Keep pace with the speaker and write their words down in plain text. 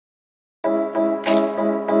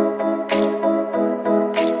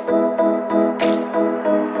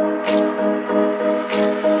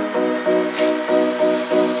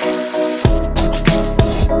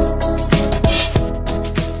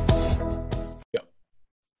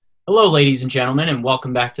Hello, ladies and gentlemen, and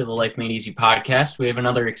welcome back to the Life Made Easy podcast. We have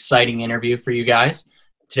another exciting interview for you guys.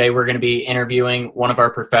 Today we're going to be interviewing one of our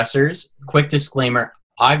professors. Quick disclaimer,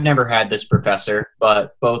 I've never had this professor,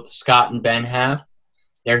 but both Scott and Ben have.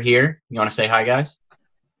 They're here. You want to say hi, guys?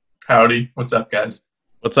 Howdy. What's up, guys?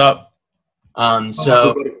 What's up? Today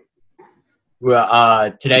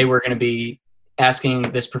we're going to be asking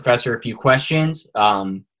this professor a few questions.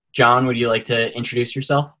 John, would you like to introduce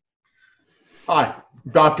yourself? Hi,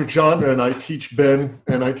 Dr. John, and I teach Ben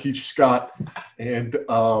and I teach Scott, and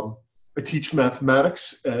I teach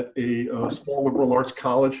mathematics at a small liberal arts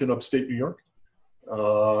college in upstate New York.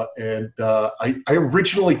 I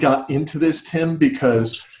originally got into this, Tim,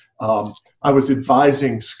 because I was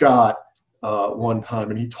advising Scott one time,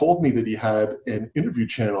 and he told me that he had an interview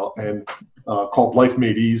channel and called Life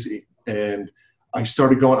Made Easy. And I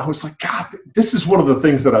started going, I was like, God, this is one of the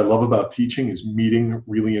things that I love about teaching is meeting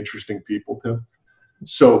really interesting people, Tim.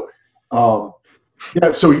 So,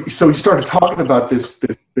 so he started talking about this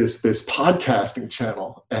podcasting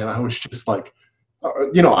channel, and I was just like,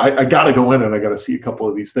 I got to go in and I got to see a couple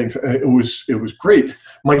of these things. And it was great.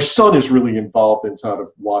 My son is really involved inside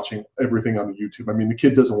of watching everything on the YouTube. I mean, the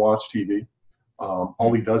kid doesn't watch TV.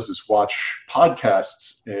 All he does is watch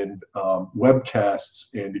podcasts and webcasts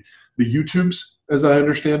and the YouTubes, as I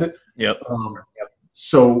understand it. Yep.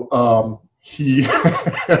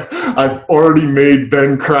 I've already made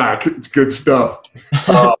Ben crack. It's good stuff.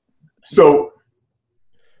 So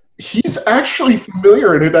he's actually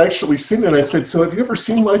familiar and had actually seen it. And I said, so have you ever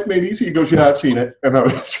seen Life Made Easy? He goes, yeah, I've seen it. And I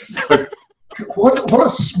was just like, what a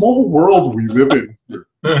small world we live in here.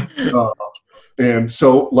 And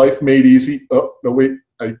so Life Made Easy. Oh, no, wait.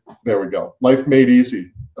 There we go. Life Made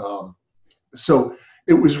Easy. So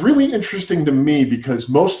it was really interesting to me because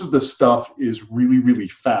most of the stuff is really, really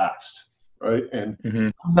fast, right? And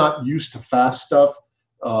I'm not used to fast stuff.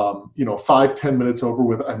 5-10 minutes over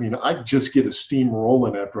with. I mean, I just get a steam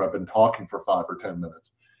rolling after I've been talking for 5 or 10 minutes.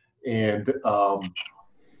 And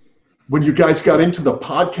when you guys got into the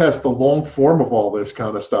podcast, the long form of all this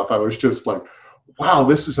kind of stuff, I was just like, wow,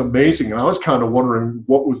 this is amazing. And I was kind of wondering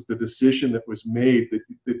what was the decision that was made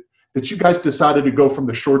that you guys decided to go from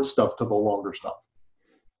the short stuff to the longer stuff.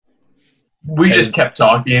 We just kept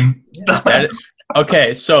talking.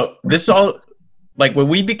 Okay, so this all, like when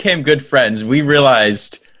we became good friends, we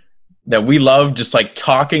realized that we love just like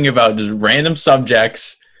talking about just random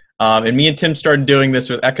subjects. And me and Tim started doing this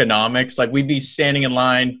with economics. Like we'd be standing in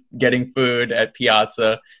line getting food at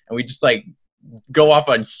Piazza, and we just like go off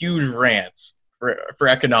on huge rants for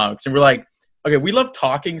economics. And we're like, okay, we love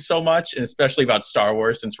talking so much, and especially about Star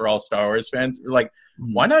Wars, since we're all Star Wars fans. We're like,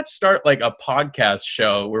 why not start like a podcast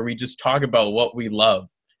show where we just talk about what we love?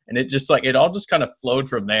 And it all just kind of flowed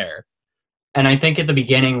from there. And I think at the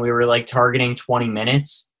beginning we were like targeting 20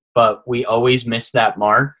 minutes, but we always missed that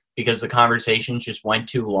mark because the conversation just went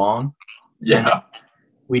too long. Yeah.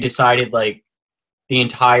 We decided like the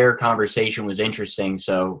entire conversation was interesting,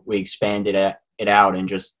 so we expanded it out and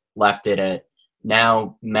just left it at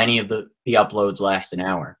now many of the uploads last an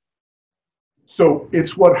hour. So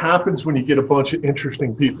it's what happens when you get a bunch of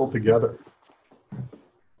interesting people together.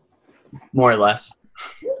 More or less.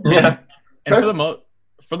 Yeah. And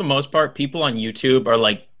for the most part, people on YouTube are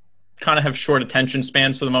like kind of have short attention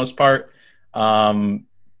spans for the most part.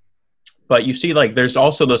 But you see, like, there's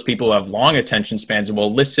also those people who have long attention spans and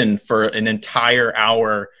will listen for an entire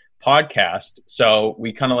hour podcast. So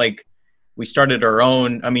we kind of like, we started our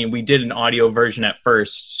own. I mean, we did an audio version at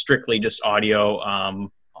first, strictly just audio,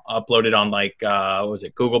 uploaded on like,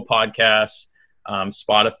 Google Podcasts,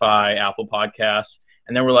 Spotify, Apple Podcasts.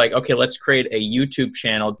 And then we're like, okay, let's create a YouTube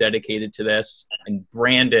channel dedicated to this and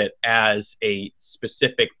brand it as a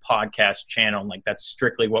specific podcast channel. Like that's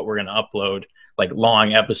strictly what we're going to upload, like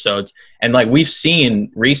long episodes. And like we've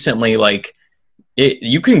seen recently, like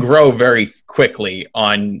you can grow very quickly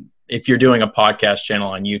if you're doing a podcast channel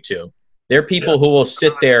on YouTube. There are people who will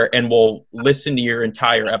sit there and will listen to your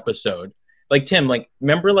entire episode. Like Tim, like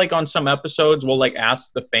remember like on some episodes, we'll like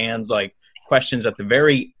ask the fans like questions at the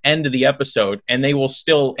very end of the episode, and they will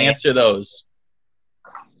still answer those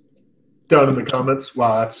down in the comments.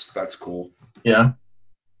 Wow, that's cool. Yeah,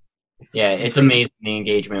 it's amazing the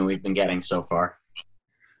engagement we've been getting so far.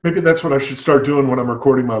 Maybe that's what I should start doing when I'm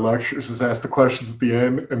recording my lectures, is ask the questions at the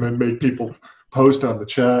end and then make people post on the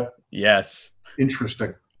chat. Yes.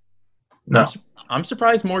 Interesting. No, I'm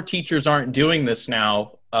surprised more teachers aren't doing this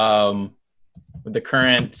now with the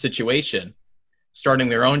current situation. Starting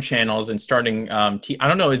their own channels and starting, I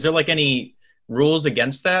don't know, is there like any rules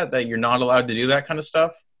against that you're not allowed to do that kind of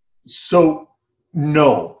stuff? So,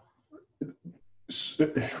 no.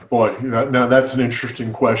 Boy, now that's an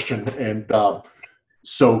interesting question. And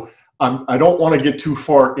so I don't want to get too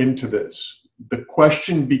far into this. The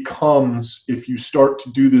question becomes, if you start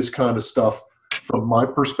to do this kind of stuff, from my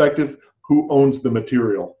perspective, who owns the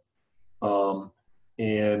material?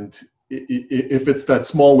 And if it's that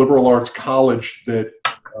small liberal arts college that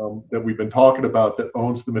we've been talking about that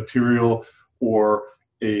owns the material, or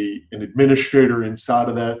an administrator inside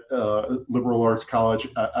of that liberal arts college,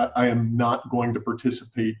 I am not going to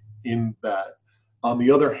participate in that. On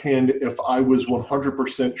the other hand, if I was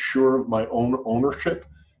 100% sure of my own ownership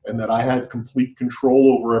and that I had complete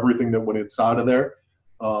control over everything that went inside of there,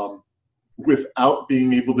 without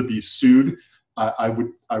being able to be sued, I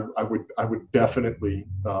would definitely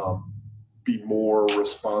be more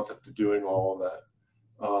responsive to doing all of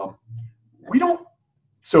that. We don't.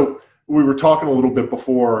 So we were talking a little bit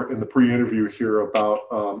before in the pre-interview here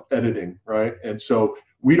about editing, right? And so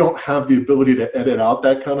we don't have the ability to edit out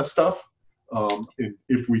that kind of stuff.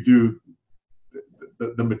 If we do,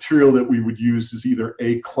 the material that we would use is either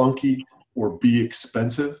A, clunky, or B,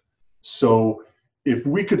 expensive. So if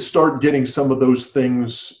we could start getting some of those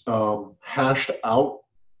things hashed out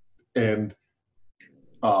and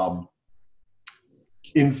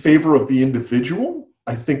in favor of the individual,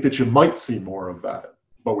 I think that you might see more of that,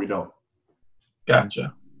 but we don't.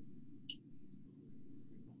 Gotcha.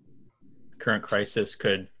 Current crisis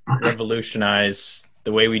could revolutionize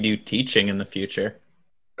the way we do teaching in the future.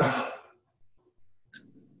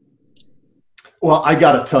 Well, I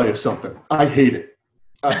got to tell you something. I hate it.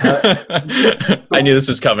 I knew this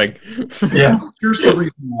was coming. Yeah. Here's the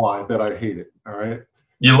reason why that I hate it. All right.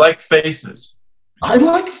 You like faces. I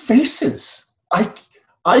like faces.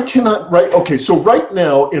 I cannot write. Okay, so right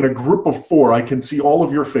now in a group of 4, I can see all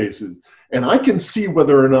of your faces, and I can see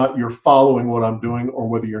whether or not you're following what I'm doing or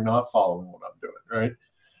whether you're not following what I'm doing, right?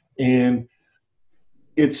 And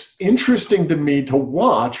it's interesting to me to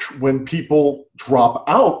watch when people drop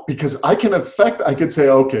out, because I could say,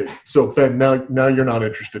 okay, so Ben, now you're not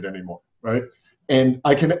interested anymore, right? And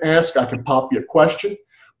I can pop you a question.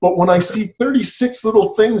 But when I see 36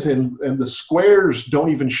 little things and the squares don't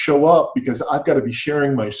even show up because I've got to be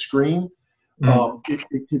sharing my screen,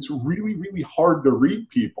 it's really, really hard to read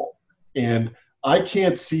people. And I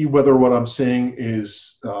can't see whether what I'm saying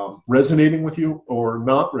is resonating with you or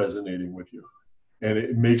not resonating with you. And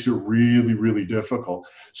it makes it really, really difficult.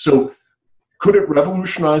 So could it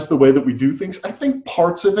revolutionize the way that we do things? I think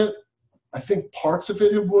parts of it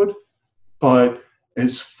it would. But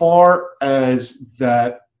as far as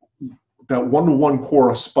that one-to-one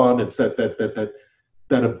correspondence, that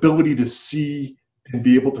ability to see and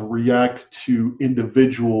be able to react to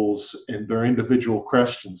individuals and their individual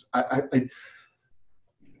questions,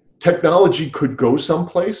 technology could go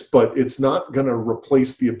someplace, but it's not going to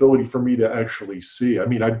replace the ability for me to actually see. I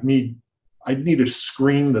mean, I'd need a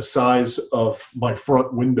screen the size of my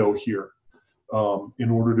front window here in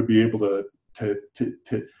order to be able to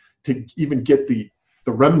even get the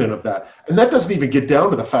remnant of that. And that doesn't even get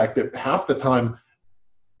down to the fact that half the time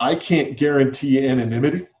I can't guarantee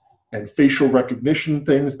anonymity and facial recognition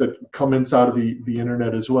things that come inside of the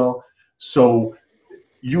internet as well. So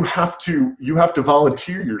you have to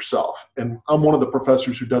volunteer yourself. And I'm one of the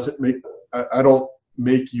professors who doesn't I don't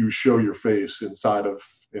make you show your face inside of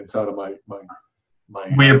my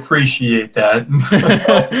We appreciate that.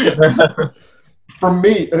 For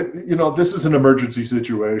me, this is an emergency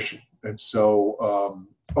situation. And so,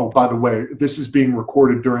 oh, by the way, this is being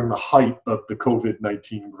recorded during the height of the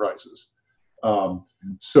COVID-19 crisis.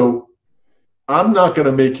 So I'm not going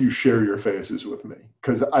to make you share your faces with me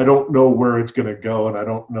because I don't know where it's going to go, and I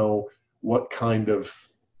don't know what kind of,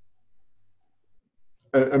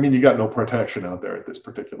 I mean, you got no protection out there at this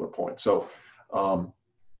particular point. So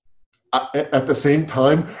at the same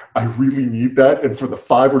time, I really need that. And for the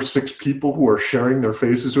 5 or 6 people who are sharing their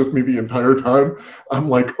faces with me the entire time, I'm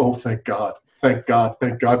like, oh, thank God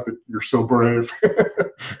that you're so brave.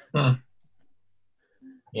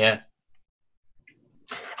 Yeah.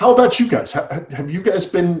 How about you guys? Have you guys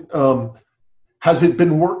been, has it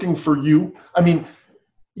been working for you? I mean,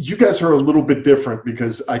 you guys are a little bit different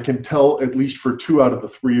because I can tell, at least for 2 out of the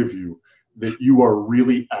 3 of you, that you are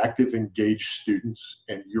really active, engaged students,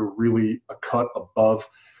 and you're really a cut above.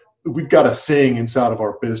 We've got a saying inside of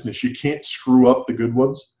our business, you can't screw up the good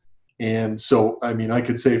ones. And so, I mean, I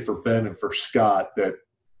could say for Ben and for Scott that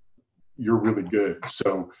you're really good.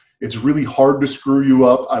 So it's really hard to screw you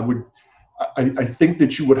up. I think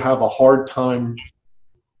that you would have a hard time,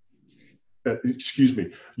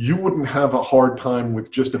 you wouldn't have a hard time with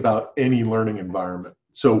just about any learning environment.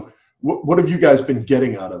 So what have you guys been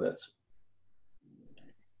getting out of this?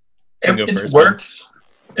 You go It first, works.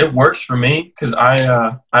 It works for me because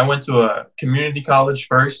I went to a community college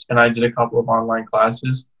first, and I did a couple of online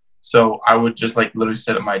classes. So I would just like literally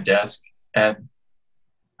sit at my desk and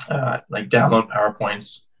like download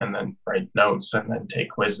PowerPoints and then write notes and then take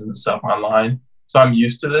quizzes and stuff online. So I'm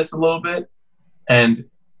used to this a little bit, and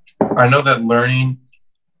I know that learning,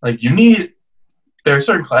 like there are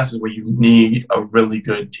certain classes where you need a really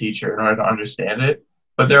good teacher in order to understand it.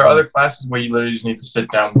 But there are other classes where you literally just need to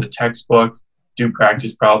sit down with the textbook, do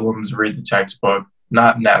practice problems, read the textbook,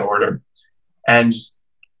 not in that order, and just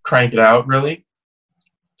crank it out, really.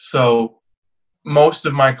 So most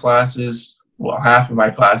of my classes, well, half of my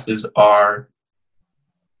classes are,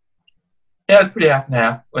 yeah, it's pretty half and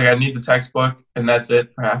half. Like, I need the textbook, and that's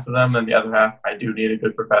it for half of them. And the other half, I do need a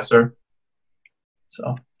good professor.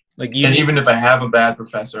 So, Like even if I have a bad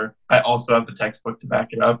professor, I also have the textbook to back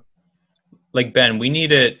it up. Like Ben,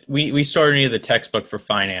 we sort of needed the textbook for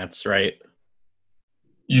finance, right?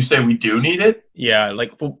 You say we do need it? Yeah,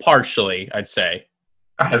 like partially, I'd say.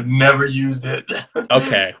 I have never used it.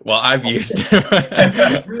 Okay, well, I've used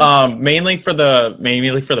it mainly for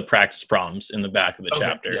the practice problems in the back of the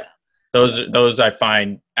chapter. Yeah. Those I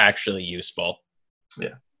find actually useful.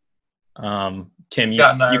 Yeah. Tim, you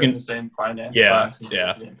can in the same finance class.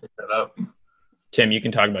 Yeah. Pick that up. Tim, you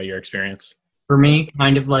can talk about your experience. For me,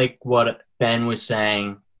 kind of like what Ben was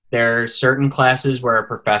saying, there are certain classes where a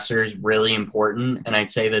professor is really important, and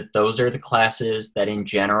I'd say that those are the classes that in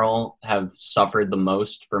general have suffered the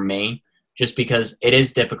most for me, just because it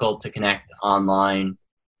is difficult to connect online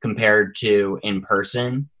compared to in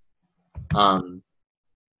person.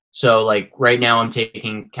 So like right now I'm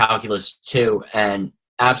taking Calculus 2, and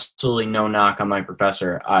absolutely no knock on my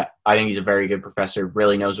professor. I think he's a very good professor,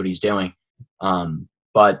 really knows what he's doing.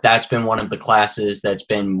 But that's been one of the classes that's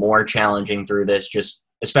been more challenging through this, just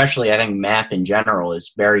especially I think math in general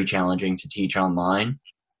is very challenging to teach online.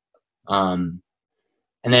 And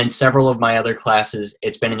then several of my other classes,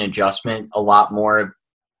 it's been an adjustment. A lot more of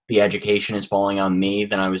the education is falling on me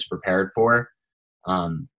than I was prepared for.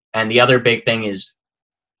 And the other big thing is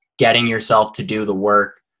getting yourself to do the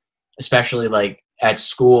work, especially like at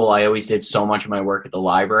school. I always did so much of my work at the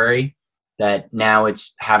library that now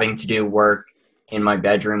it's having to do work in my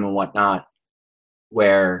bedroom and whatnot,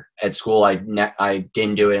 where at school I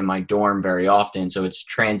didn't do it in my dorm very often. So it's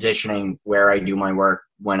transitioning where I do my work,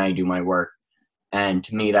 when I do my work. And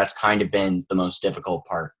to me, that's kind of been the most difficult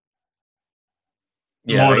part.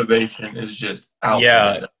 Yeah, motivation is just out.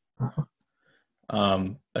 Yeah.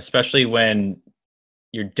 Especially when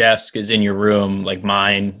your desk is in your room like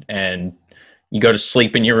mine, and you go to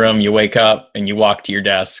sleep in your room, you wake up and you walk to your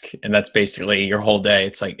desk, and that's basically your whole day.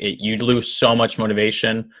 It's like you lose so much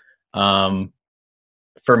motivation.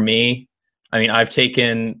 For me, I mean, I've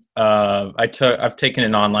taken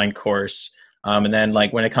an online course, and then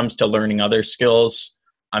like when it comes to learning other skills,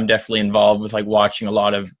 I'm definitely involved with like watching a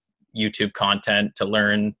lot of YouTube content to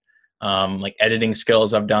learn like editing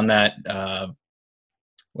skills. I've done that.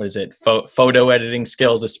 Photo editing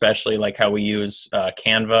skills, especially like how we use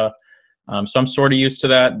Canva. So I'm sort of used to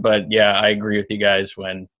that, but yeah, I agree with you guys.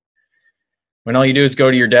 When all you do is go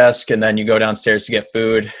to your desk and then you go downstairs to get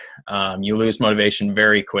food, you lose motivation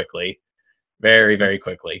very quickly, very, very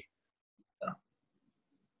quickly.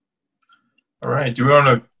 All right. Do we want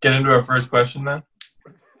to get into our first question then?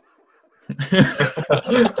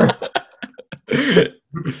 This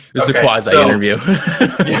is a quasi interview.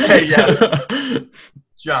 Yeah.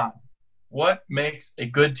 John, what makes a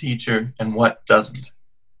good teacher and what doesn't?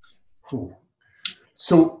 Cool.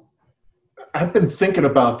 So I've been thinking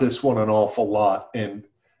about this one an awful lot, and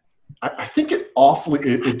I think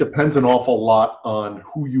it depends an awful lot on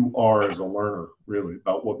who you are as a learner, really,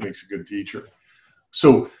 about what makes a good teacher.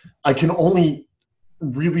 So I can only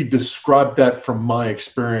really describe that from my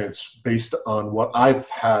experience based on what I've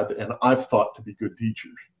had and I've thought to be good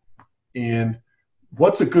teachers. And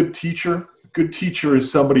what's a good teacher? A good teacher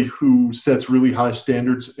is somebody who sets really high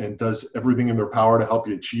standards and does everything in their power to help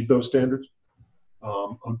you achieve those standards.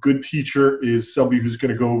 A good teacher is somebody who's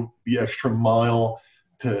going to go the extra mile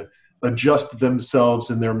to adjust themselves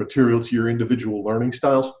and their material to your individual learning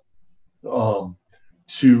styles,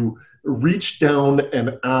 to reach down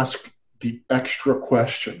and ask the extra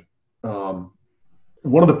question. One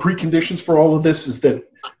of the preconditions for all of this is that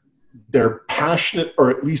they're passionate, or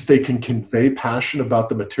at least they can convey passion about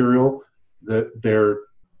the material that they're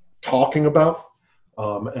talking about.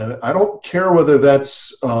 And I don't care whether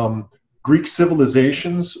that's Greek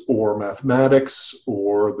civilizations or mathematics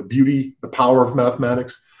or the power of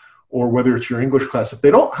mathematics, or whether it's your English class. If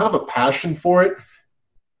they don't have a passion for it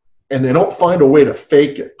and they don't find a way to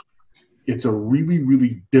fake it, it's a really,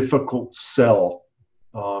 really difficult sell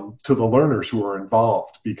to the learners who are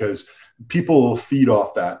involved, because people will feed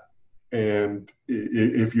off that. And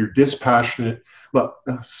if you're dispassionate,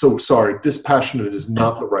 dispassionate is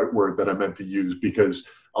not the right word that I meant to use, because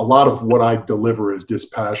a lot of what I deliver is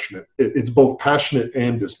dispassionate. It's both passionate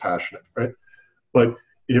and dispassionate, right? But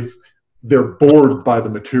if they're bored by the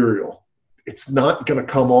material, it's not going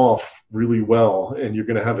to come off really well, and you're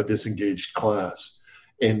going to have a disengaged class.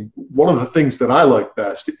 And one of the things that I like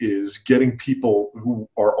best is getting people who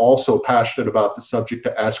are also passionate about the subject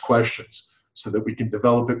to ask questions, so that we can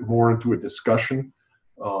develop it more into a discussion.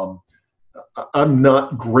 I'm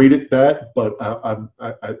not great at that, but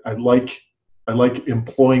I like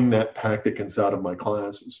employing that tactic inside of my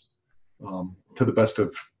classes, to the best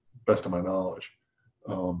of my knowledge,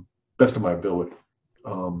 best of my ability.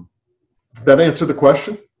 Did that answer the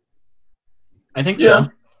question? I think so.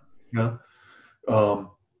 Yeah.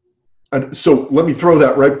 And so let me throw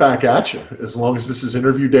that right back at you. As long as this is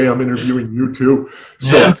interview day, I'm interviewing you too.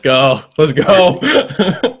 So yeah, let's go. Let's go.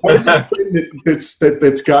 What is the thing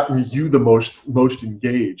that's gotten you the most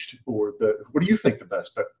engaged, or what do you think the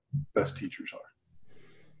best teachers are?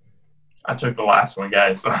 I took the last one,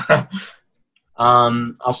 guys.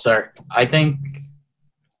 I'll start. I think,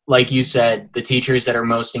 like you said, the teachers that are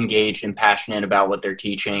most engaged and passionate about what they're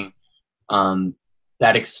teaching,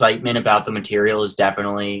 that excitement about the material is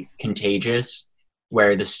definitely contagious,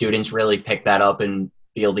 where the students really pick that up and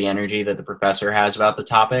feel the energy that the professor has about the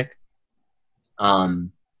topic. So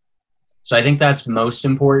I think that's most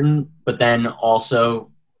important. But then also,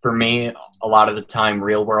 for me, a lot of the time,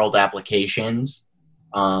 real world applications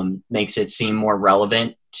makes it seem more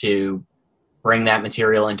relevant to bring that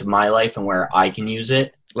material into my life and where I can use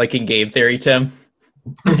it. Like in game theory, Tim?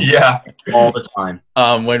 Yeah. All the time.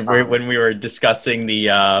 When we were discussing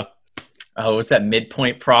the what's that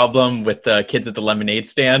midpoint problem with the kids at the lemonade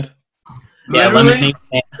stand? Yeah, lemonade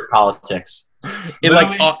stand for politics.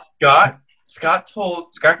 Scott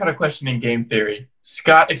got a question in game theory.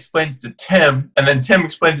 Scott explained it to Tim, and then Tim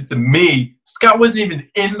explained it to me. Scott wasn't even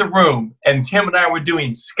in the room, and Tim and I were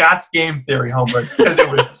doing Scott's game theory homework because it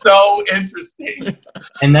was so interesting.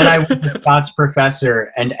 And then I went to Scott's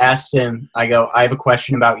professor and asked him, I have a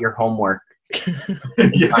question about your homework.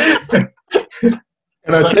 Yeah.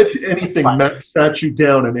 And I bet you anything, Matt sat you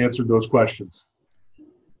down and answered those questions.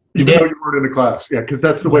 Even though you weren't in the class. Yeah, because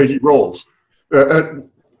that's the way he rolls. Good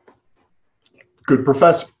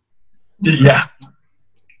professor. Yeah.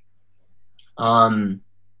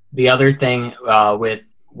 The other thing with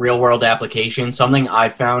real world applications, something I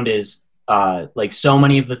found is like so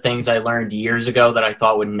many of the things I learned years ago that I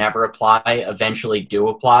thought would never apply eventually do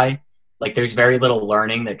apply. Like there's very little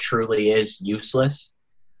learning that truly is useless.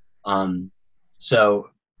 So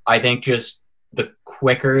I think just the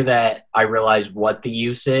quicker that I realize what the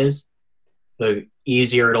use is, the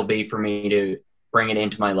easier it'll be for me to bring it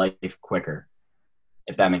into my life quicker,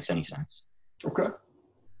 if that makes any sense. Okay.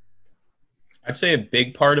 I'd say a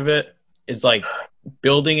big part of it is like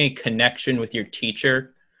building a connection with your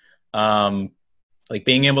teacher. Like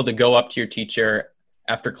being able to go up to your teacher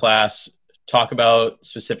after class, talk about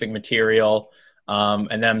specific material,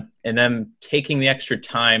 and then taking the extra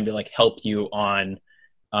time to like help you on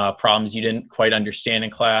problems you didn't quite understand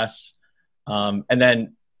in class. And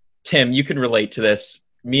then Tim, you can relate to this.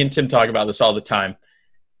 Me and Tim talk about this all the time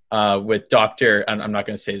with Dr. I'm not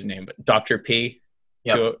going to say his name, but Dr. P.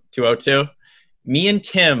 Yep. 202. Me and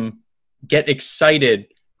Tim get excited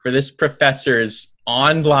for this professor's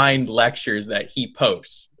online lectures that he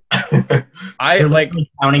posts. I like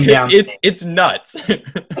counting down. It's nuts.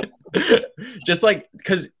 Just like,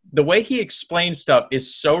 because the way he explains stuff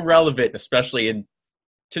is so relevant, especially in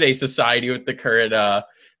today's society with the current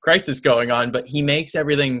crisis going on, but he makes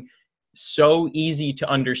everything so easy to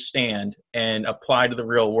understand and apply to the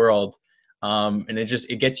real world. And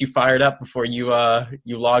it gets you fired up before you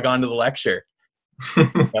log on to the lecture.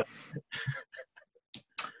 Yep.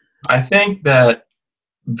 I think that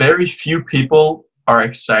very few people are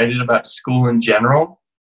excited about school in general.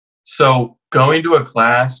 So going to a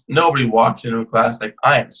class, nobody walks into a class like,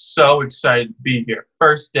 I am so excited to be here.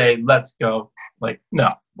 First day, let's go. Like,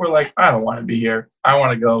 no, we're like, I don't want to be here. I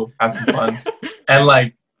want to go have some fun. And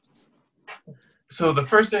like, so the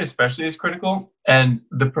first day especially is critical, and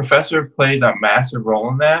the professor plays a massive role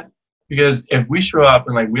in that, because if we show up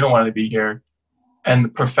and like, we don't want to be here, and the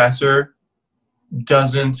professor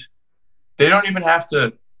they don't even have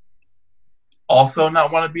to also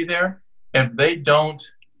not want to be there. If they don't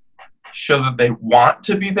show that they want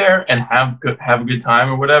to be there and have a good time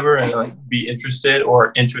or whatever, and like be interested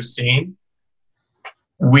or interesting,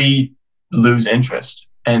 we lose interest.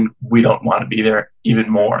 and we don't want to be there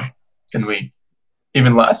even less than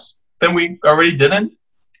we already didn't.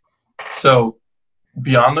 So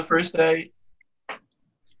beyond the first day,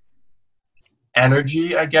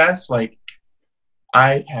 energy, I guess, like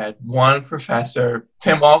I had one professor,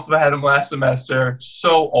 Tim also had him last semester,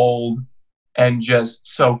 so old and just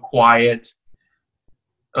so quiet.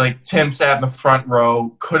 Like Tim sat in the front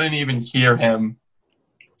row, couldn't even hear him.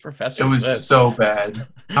 Professor, it was so bad.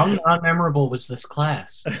 How non-memorable was this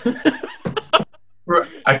class?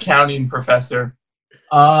 Accounting professor.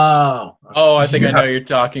 Oh, I think I know what you're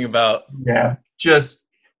talking about. Yeah, just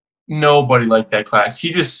nobody liked that class.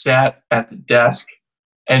 He just sat at the desk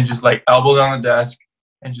and just like elbowed on the desk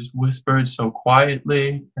and just whispered so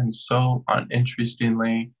quietly and so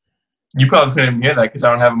uninterestingly. You probably couldn't even hear that because I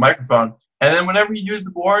don't have a microphone. And then whenever he used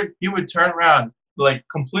the board, he would turn around, like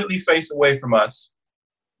completely face away from us,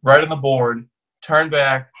 right on the board, turn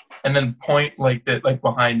back, and then point like that, like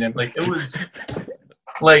behind him. Like it was,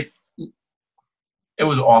 like it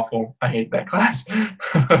was awful. I hate that class.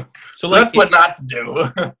 So like, that's what not to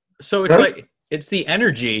do. So it's like it's the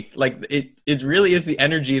energy. Like it really is the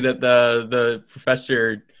energy that the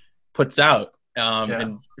professor puts out.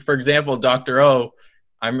 And for example, Dr. O,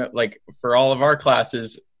 I'm like for all of our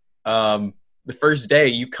classes, the first day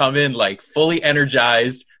you come in like fully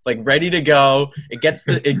energized, like ready to go. It gets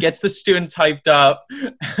the students hyped up,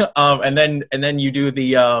 and then you do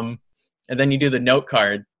the note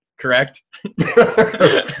card, correct?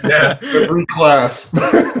 Yeah, every class.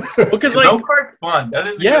 Because like note card's fun. That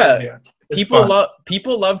is a good idea.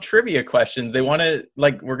 People love trivia questions. They want to,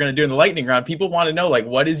 like we're going to do in the lightning round. People want to know like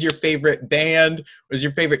what is your favorite band? What is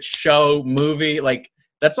your favorite show, movie? Like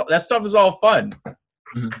that stuff is all fun.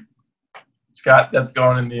 Mm-hmm. Scott, that's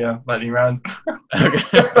going in the lightning round.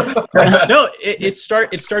 Okay. No, it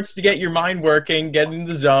starts to get your mind working, get in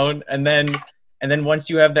the zone, and then once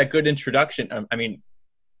you have that good introduction, I mean,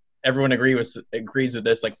 everyone agrees with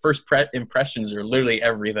this. Like first impressions are literally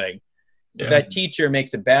everything. Yeah. If that teacher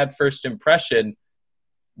makes a bad first impression,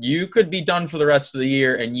 you could be done for the rest of the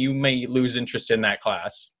year, and you may lose interest in that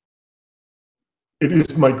class. It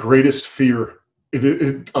is my greatest fear.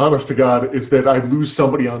 It honest to God, is that I lose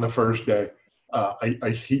somebody on the first day.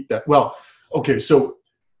 I hate that. Well, okay, so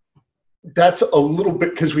that's a little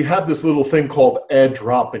bit because we have this little thing called ed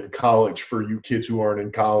drop in college for you kids who aren't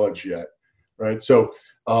in college yet, right? So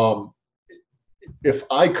if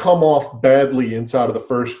I come off badly inside of the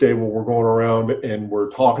first day when we're going around and we're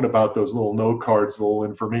talking about those little note cards, the little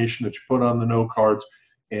information that you put on the note cards,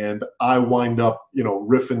 and I wind up,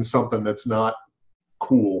 riffing something that's not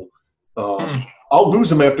cool, I'll lose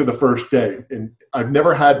them after the first day. And I've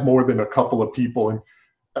never had more than a couple of people. And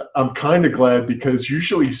I'm kind of glad because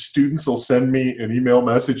usually students will send me an email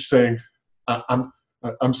message saying, I'm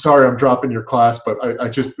sorry I'm dropping your class, but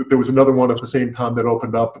there was another one at the same time that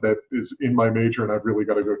opened up that is in my major and I've really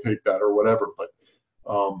got to go take that or whatever. But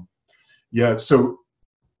yeah, so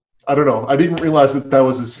I don't know. I didn't realize that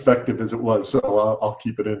was as effective as it was, so I'll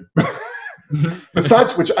keep it in.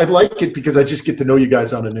 Besides which, I like it because I just get to know you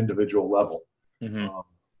guys on an individual level. Mm-hmm.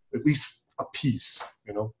 At least a piece,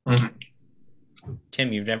 Mm-hmm.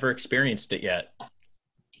 Tim, you've never experienced it yet.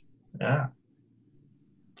 Yeah.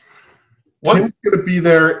 Tim's going to be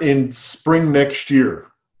there in spring next year.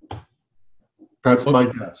 That's my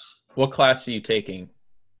guess. What class are you taking,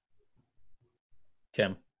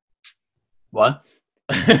 Tim? What?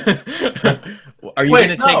 Are you going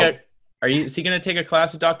to take is he going to take a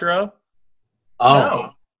class with Dr. O?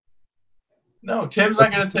 Oh. No, Tim's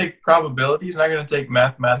not going to take probability. He's not going to take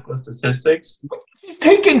mathematical statistics. He's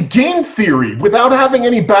taking game theory without having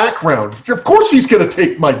any background. Of course, he's going to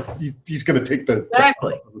take the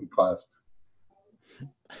class.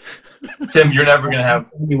 Tim, you're never going to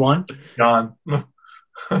have anyone gone.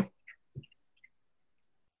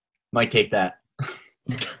 Might take that.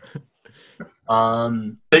 Take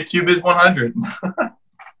QBiz 100.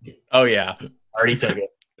 Oh yeah, already took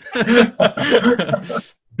it.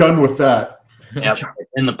 Done with that. Yeah,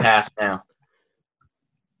 in the past now.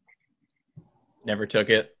 Never took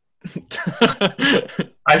it.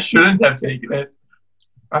 I shouldn't have taken it.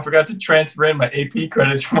 I forgot to transfer in my AP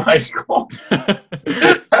credits from high school.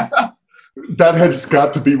 That has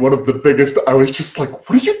got to be one of the biggest. I was just like,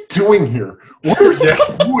 what are you doing here? What are you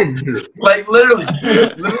doing here? Like literally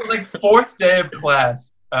like fourth day of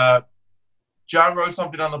class. John wrote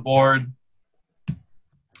something on the board.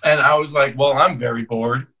 And I was like, well, I'm very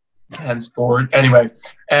bored. Hence bored. Anyway.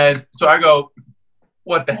 And so I go,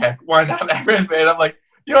 what the heck? Why not? And I'm like,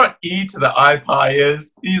 you know what E to the I pi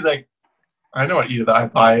is? He's like, I know what E to the I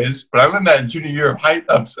pi is, but I learned that in junior year of college.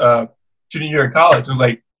 I was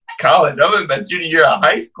like, college. I was in that junior year of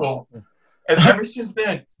high school. And ever since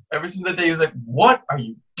that day, he was like, what are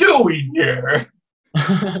you doing here?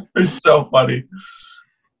 It's so funny.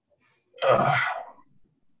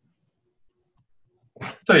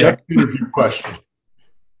 So yeah. Next interview question.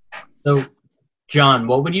 So, John,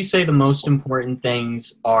 what would you say the most important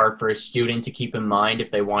things are for a student to keep in mind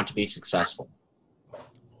if they want to be successful?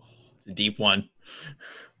 It's a deep one.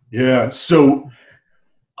 Yeah, so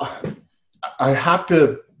I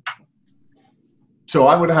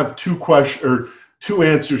would have two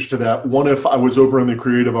answers to that. One if I was over in the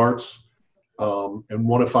creative arts, and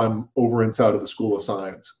one if I'm over inside of the School of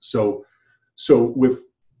Science. So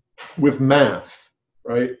with math,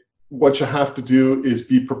 right? What you have to do is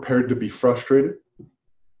be prepared to be frustrated.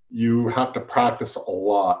 You have to practice a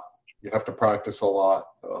lot. You have to practice a lot.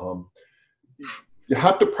 You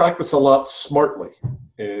have to practice a lot smartly.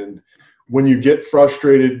 And when you get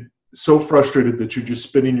frustrated, so frustrated that you're just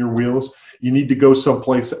spinning your wheels, you need to go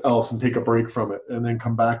someplace else and take a break from it and then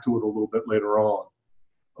come back to it a little bit later on.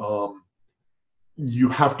 You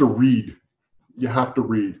have to read. You have to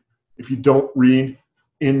read. If you don't read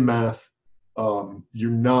in math,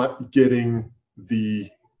 you're not getting the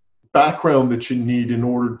background that you need in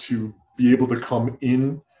order to be able to come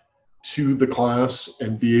in to the class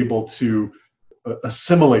and be able to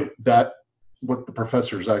assimilate that, what the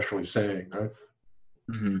professor is actually saying, right?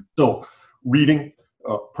 Mm-hmm. So reading,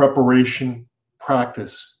 preparation,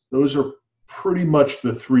 practice, those are pretty much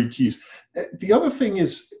the three keys. The other thing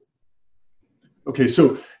is, okay,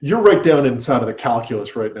 so you're right down inside of the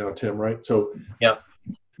calculus right now, Tim, right? So yeah,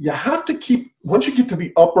 you have to keep, once you get to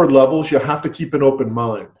the upper levels, you have to keep an open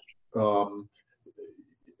mind.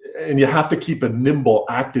 And you have to keep a nimble,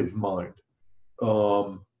 active mind.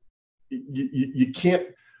 You can't,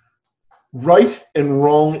 right and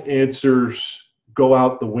wrong answers go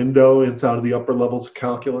out the window inside of the upper levels of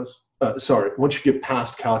calculus. Once you get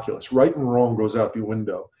past calculus, right and wrong goes out the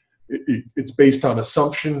window. It's based on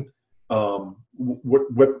assumption.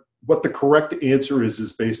 What the correct answer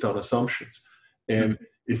is based on assumptions. And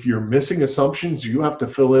if you're missing assumptions, you have to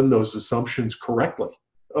fill in those assumptions correctly.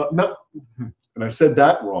 And I said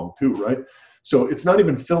that wrong too, right? So it's not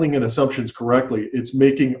even filling in assumptions correctly. It's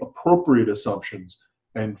making appropriate assumptions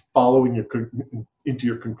and following into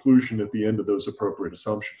your conclusion at the end of those appropriate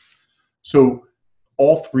assumptions. So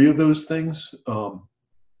all three of those things,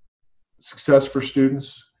 success for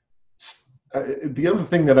students. The other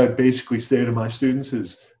thing that I basically say to my students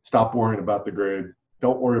is stop worrying about the grade.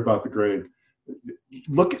 Don't worry about the grade.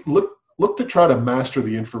 Look to try to master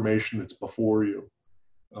the information that's before you.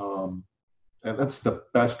 And that's the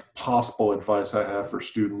best possible advice I have for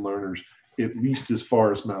student learners, at least as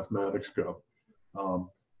far as mathematics go.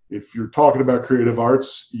 If you're talking about creative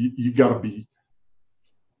arts, you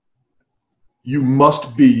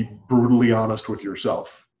must be brutally honest with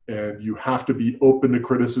yourself, and you have to be open to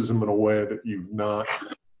criticism in a way that you've not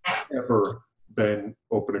ever been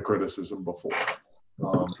open to criticism before.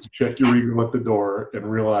 Check your ego at the door and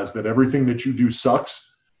realize that everything that you do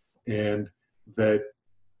sucks, and that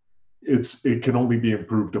it can only be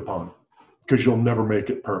improved upon, because you'll never make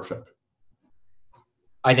it perfect.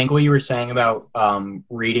 I think what you were saying about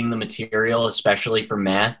reading the material, especially for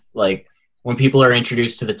math, like when people are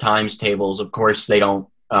introduced to the times tables, of course, they don't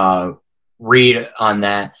read on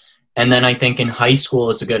that. And then I think in high school,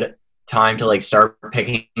 it's a good time to like start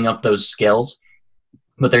picking up those skills.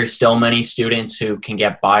 But there's still many students who can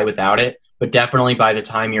get by without it. But definitely by the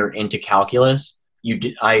time you're into calculus,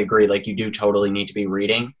 I agree, like you do totally need to be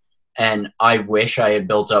reading. And I wish I had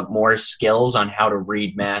built up more skills on how to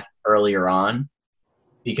read math earlier on,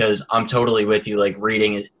 because I'm totally with you. Like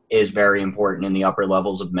reading is very important in the upper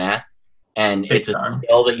levels of math, and it's a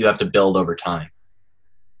skill that you have to build over time.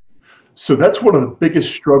 So that's one of the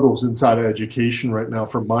biggest struggles inside of education right now,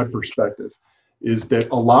 from my perspective, is that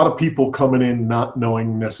a lot of people coming in not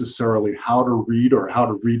knowing necessarily how to read or how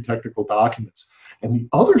to read technical documents. And the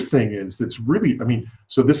other thing is that's really,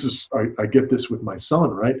 so this is, I get this with my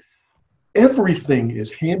son, right? Everything is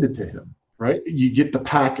handed to him, right? You get the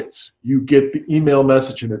packets, you get the email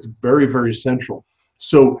message, and it's very, very central.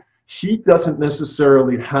 So he doesn't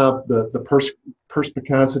necessarily have the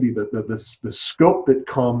perspicacity, the scope that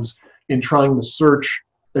comes in trying to search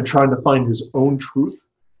and trying to find his own truth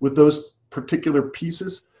with those particular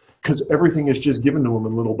pieces, because everything is just given to him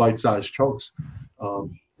in little bite-sized chunks.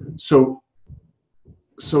 So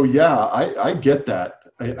yeah, I get that.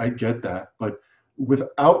 I get that. But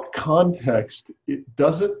without context, it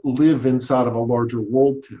doesn't live inside of a larger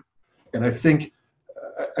world too. And I think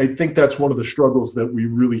that's one of the struggles that we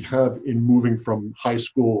really have in moving from high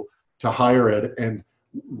school to higher ed. And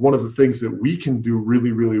one of the things that we can do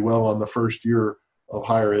really, really well on the first year of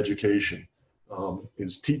higher education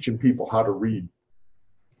is teaching people how to read.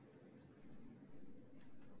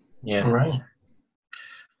 Yeah. All right.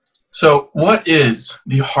 So what is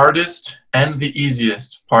the hardest and the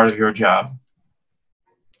easiest part of your job?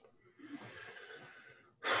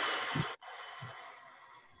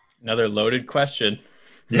 Another loaded question.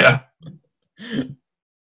 Yeah.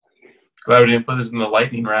 Glad we didn't put this in the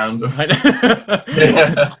lightning round.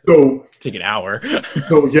 So take an hour.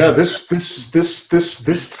 So yeah,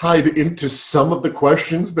 this tied into some of the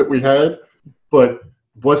questions that we had, but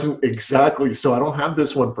wasn't exactly. So I don't have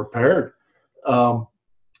this one prepared.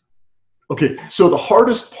 Okay, so the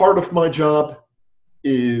hardest part of my job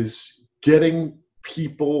is getting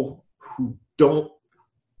people who don't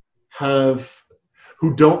have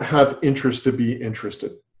interest to be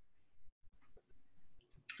interested.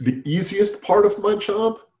 The easiest part of my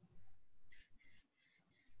job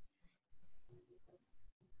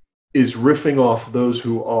is riffing off those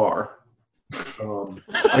who are.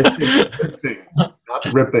 I say riffing, not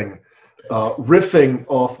ripping. Riffing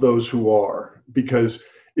off those who are, because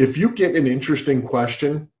if you get an interesting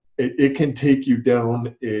question, it can take you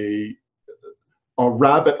down a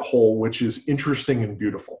rabbit hole, which is interesting and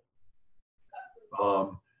beautiful.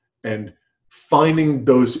 And finding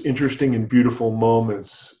those interesting and beautiful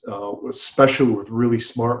moments, especially with really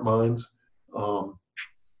smart minds,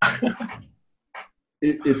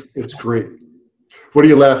 it's great. What are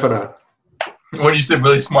you laughing at? When you said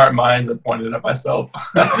really smart minds, I pointed at myself.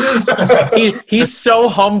 He's so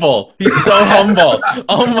humble. He's so humble.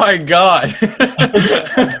 Oh my God.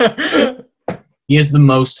 He is the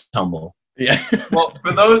most humble. Yeah. Well,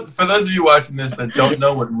 for those of you watching this that don't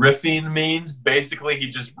know what riffing means, basically he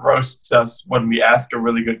just roasts us when we ask a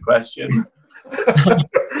really good question.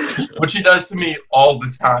 Which he does to me all the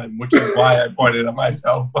time, which is why I pointed at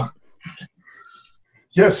myself.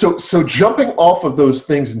 Yeah, so jumping off of those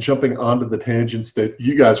things and jumping onto the tangents that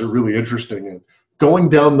you guys are really interested in, going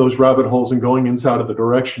down those rabbit holes and going inside of the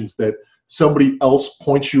directions that somebody else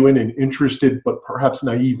points you in, an interested but perhaps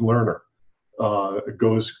naive learner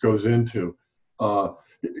goes into.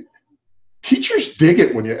 Teachers dig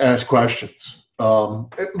it when you ask questions. Well,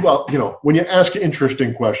 when you ask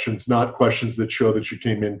interesting questions, not questions that show that you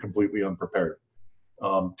came in completely unprepared.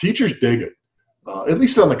 Teachers dig it, at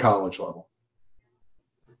least on the college level.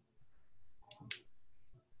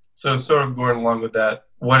 So sort of going along with that,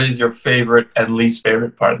 what is your favorite and least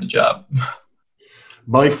favorite part of the job?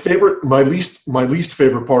 My least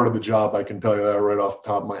favorite part of the job, I can tell you that right off the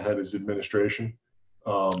top of my head, is administration.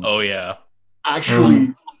 Oh yeah.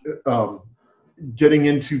 Actually, getting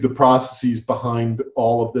into the processes behind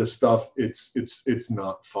all of this stuff, it's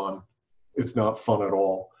not fun. It's not fun at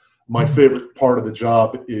all. My favorite part of the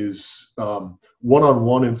job is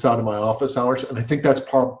one-on-one inside of my office hours, and I think that's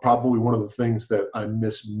probably one of the things that I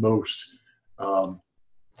miss most,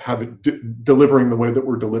 delivering the way that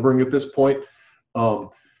we're delivering at this point. The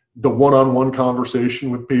one-on-one conversation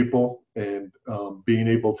with people and being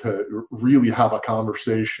able to really have a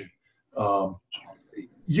conversation.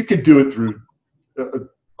 You could do it through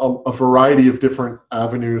a variety of different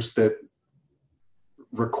avenues that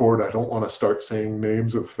record. I don't want to start saying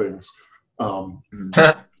names of things.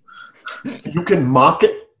 You can mock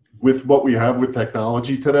it with what we have with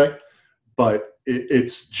technology today, but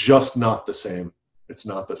it's just not the same. It's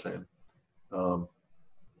not the same.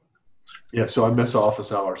 Yeah, so I miss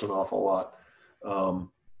office hours an awful lot.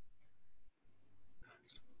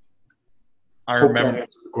 I remember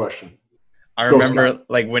the question. I remember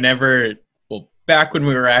back when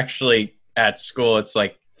we were actually at school, it's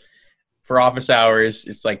like for office hours,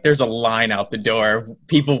 it's like there's a line out the door,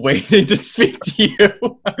 people waiting to speak to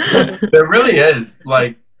you. There really is.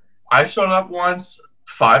 Like, I showed up once,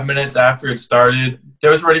 5 minutes after it started.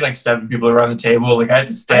 There was already like 7 people around the table. Like, I had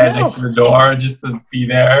to stand next to the door just to be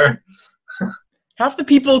there. Half the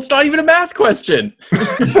people, it's not even a math question.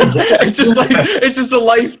 It's just a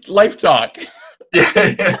life talk.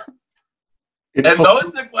 Yeah. And those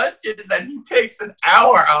are the questions that he takes an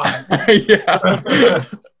hour on. Yeah.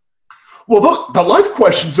 Well, the life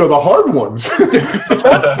questions are the hard ones. The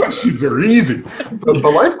math questions are easy. The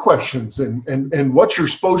life questions and what you're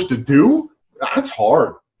supposed to do, that's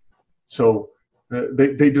hard. So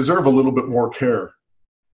they deserve a little bit more care.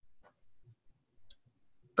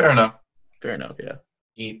 Fair enough. Yeah.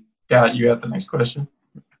 Yeah, you got the next question.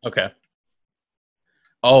 Okay.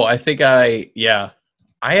 Oh, I think I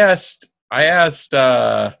asked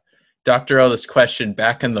Dr. O this question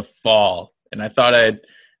back in the fall, and I thought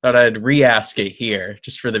I'd re-ask it here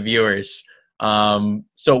just for the viewers.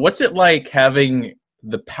 So what's it like having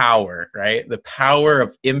the power, right? The power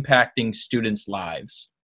of impacting students'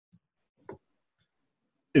 lives.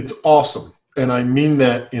 It's awesome, and I mean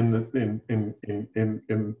that in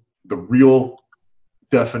the real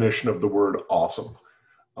definition of the word awesome.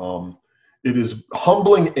 It is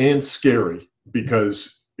humbling and scary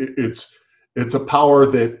because it's a power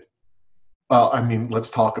that I mean, let's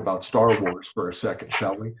talk about Star Wars for a second,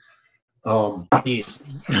 shall we? Please.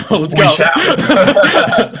 Let's We go. shall.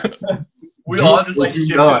 We all just like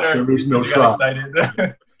shifted our There is seats no because we got try.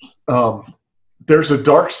 excited. There's a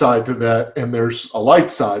dark side to that, and there's a light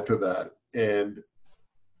side to that. And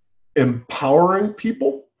empowering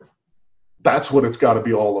people, that's what it's got to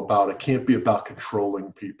be all about. It can't be about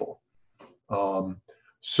controlling people.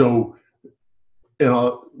 So in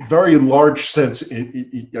a very large sense,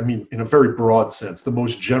 I mean, in a very broad sense, the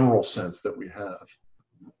most general sense that we have,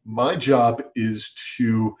 my job is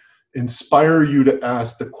to inspire you to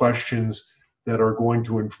ask the questions that are going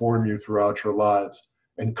to inform you throughout your lives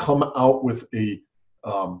and come out with a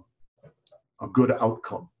good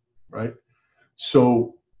outcome, right?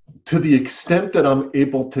 So to the extent that I'm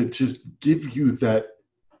able to just give you that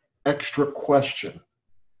extra question,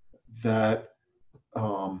 that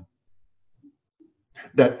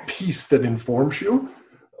that piece that informs you,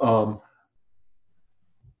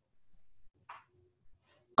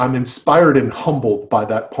 I'm inspired and humbled by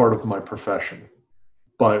that part of my profession.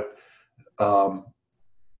 But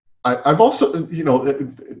I've also, you know,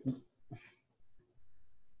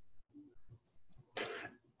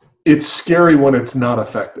 it's scary when it's not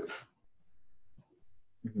effective.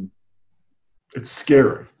 Mm-hmm. It's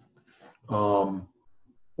scary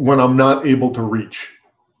when I'm not able to reach.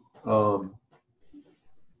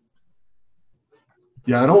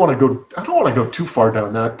 Yeah, I don't want to go too far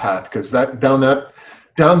down that path, because down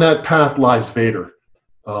that path lies Vader.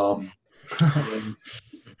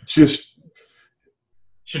 Just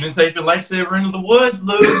Shouldn't take your lightsaber into the woods,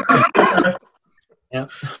 Luke. Yeah.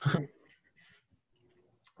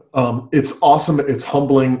 It's awesome. It's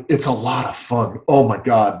humbling. It's a lot of fun. Oh my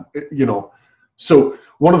God. You know, so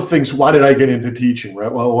one of the things, why did I get into teaching, right?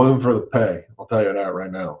 Well, it wasn't for the pay. I'll tell you that right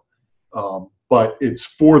now. But it's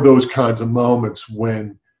for those kinds of moments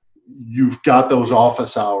when you've got those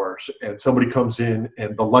office hours and somebody comes in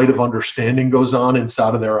and the light of understanding goes on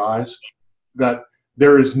inside of their eyes. That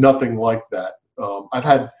there is nothing like that.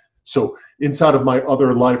 So inside of my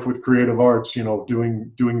other life with creative arts, you know,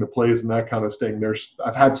 doing the plays and that kind of thing,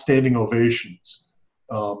 I've had standing ovations.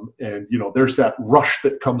 And you know, there's that rush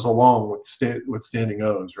that comes along with standing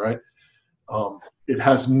O's, right? It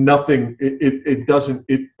has nothing,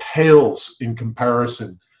 it pales in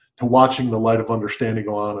comparison to watching the light of understanding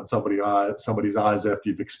go on in somebody's eyes after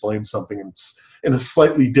you've explained something in a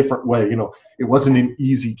slightly different way. You know, it wasn't an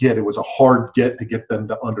easy get, it was a hard get to get them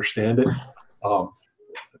to understand it.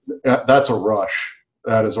 That's a rush.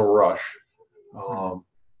 That is a rush.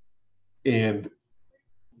 And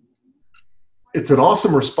it's an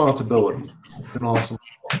awesome responsibility.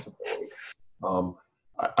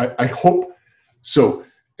 I hope so.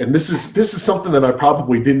 And this is something that I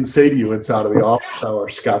probably didn't say to you inside of the office hour,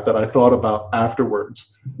 Scott, that I thought about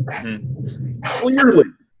afterwards.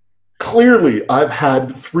 Clearly, I've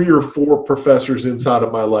had 3 or 4 professors inside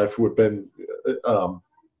of my life who have been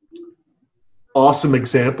awesome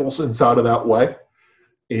examples inside of that way.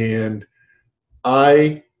 And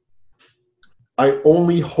I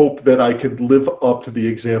only hope that I could live up to the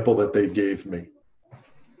example that they gave me.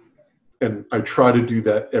 And I try to do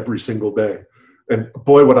that every single day. And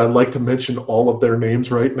boy, would I like to mention all of their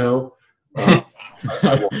names right now. I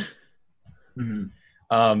won't.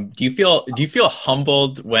 Mm-hmm. Do you feel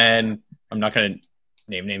humbled when, I'm not going to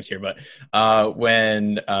name names here, but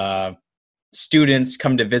when students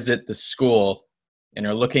come to visit the school and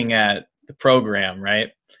are looking at the program,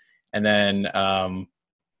 right? And then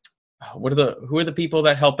who are the people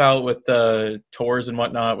that help out with the tours and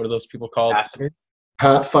whatnot? What are those people called?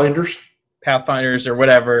 Pathfinders or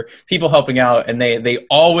whatever, people helping out, and they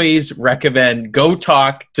always recommend go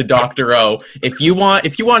talk to Dr. O. If you want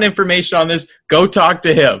information on this, go talk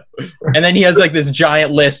to him. And then he has like this giant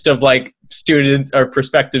list of like students or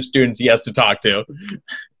prospective students he has to talk to.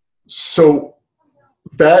 So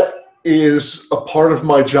that is a part of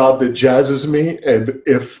my job that jazzes me, and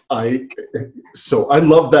so I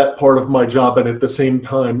love that part of my job, and at the same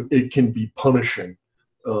time it can be punishing.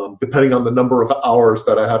 Depending on the number of hours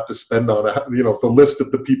that I have to spend on it, you know, the list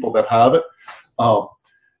of the people that have it.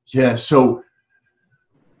 Yeah, so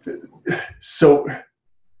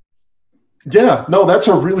yeah, no, that's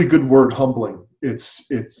a really good word, humbling. It's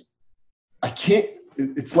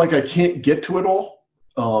like I can't get to it all.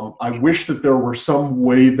 I wish that there were some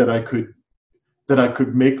way that that I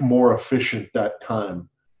could make more efficient that time.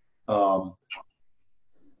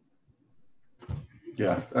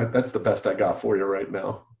 Yeah, that's the best I got for you right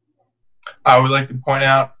now. I would like to point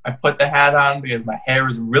out I put the hat on because my hair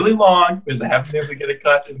is really long because I haven't been able to get it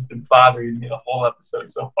cut and it's been bothering me the whole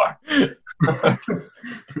episode so far.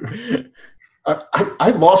 I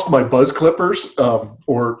lost my buzz clippers,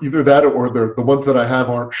 or either that or the ones that I have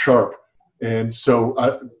aren't sharp. And so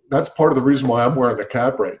that's part of the reason why I'm wearing a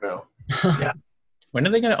cap right now. Yeah. When are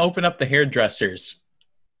they going to open up the hairdressers?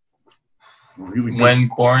 Really good. When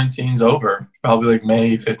quarantine's over, probably like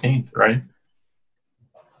May 15th, right?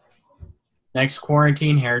 Next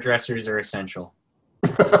quarantine, hairdressers are essential.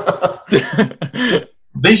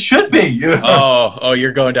 They should be. Oh,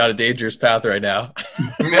 you're going down a dangerous path right now.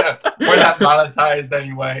 Yeah, we're not monetized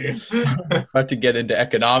anyway. About to get into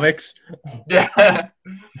economics. Yeah.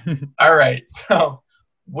 All right. So,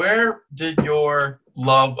 where did your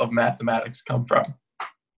love of mathematics come from?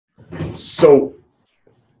 So,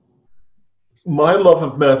 my love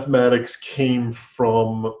of mathematics came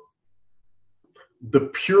from the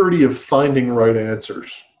purity of finding right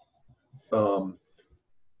answers.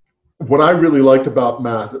 What I really liked about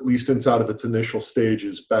math, at least inside of its initial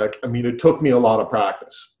stages it took me a lot of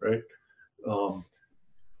practice, right?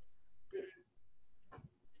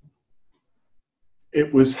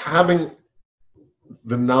 It was having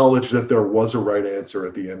the knowledge that there was a right answer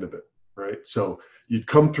at the end of it, right? So you'd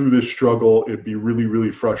come through this struggle, it'd be really,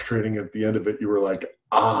 really frustrating. At the end of it, you were like,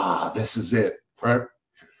 this is it, right?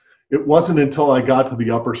 It wasn't until I got to the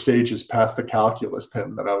upper stages past the calculus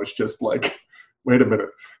 10 that I was just like, wait a minute,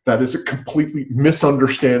 that is a completely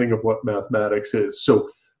misunderstanding of what mathematics is. So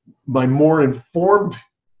my more informed,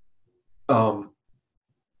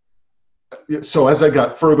 so as I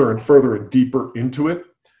got further and further and deeper into it,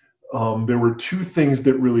 there were two things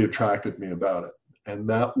that really attracted me about it. And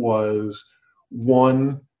that was,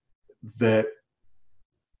 one, that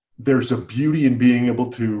there's a beauty in being able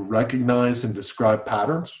to recognize and describe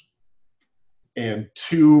patterns. And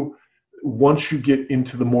two, once you get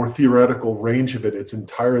into the more theoretical range of it, it's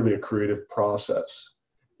entirely a creative process.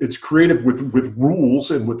 It's creative with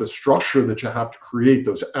rules and with a structure that you have to create,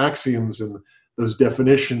 those axioms and those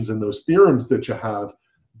definitions and those theorems that you have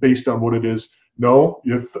based on what it is. No,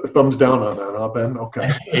 you thumbs down on that, huh, Ben? Okay.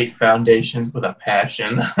 I hate foundations with a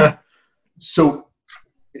passion. So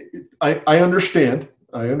I understand.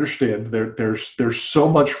 There's so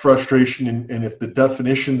much frustration, and if the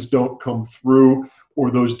definitions don't come through, or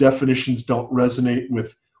those definitions don't resonate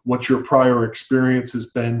with what your prior experience has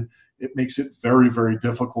been, it makes it very, very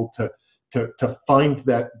difficult to find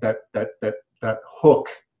that hook,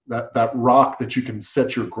 that rock that you can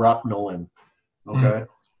set your grapnel in. Okay.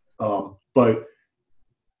 But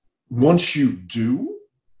once you do,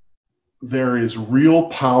 there is real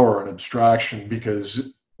power in abstraction,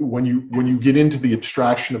 because when you get into the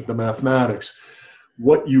abstraction of the mathematics,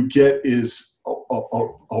 what you get is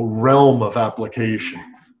a realm of application.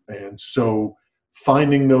 And so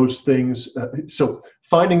finding those things,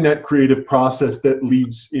 finding that creative process that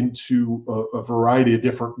leads into a variety of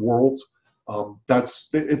different worlds,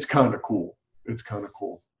 it's kind of cool. It's kind of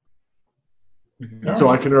cool. Mm-hmm. So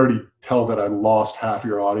I can already tell that I lost half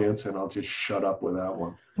your audience, and I'll just shut up with that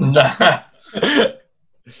one.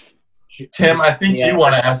 Tim, I think you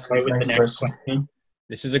want to ask the next question.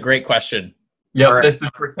 This is a great question. Yeah, right. This is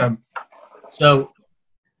for Tim. So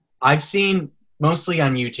I've seen, mostly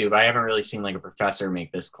on YouTube, I haven't really seen like a professor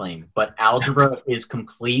make this claim, but algebra is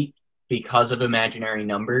complete because of imaginary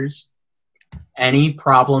numbers. Any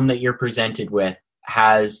problem that you're presented with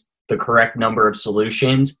has the correct number of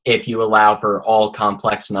solutions if you allow for all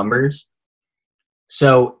complex numbers.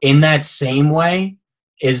 So in that same way,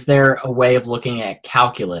 is there a way of looking at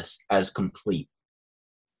calculus as complete?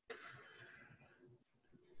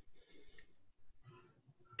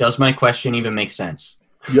 Does my question even make sense?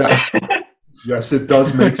 Yeah. Yes, it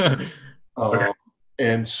does make sense.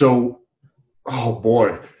 And so, oh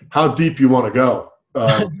boy, how deep you want to go?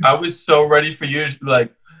 I was so ready for you to be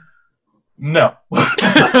like, no.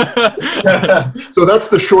 So that's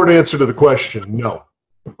the short answer to the question, no.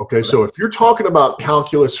 Okay, so if you're talking about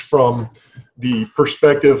calculus from the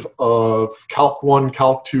perspective of Calc 1,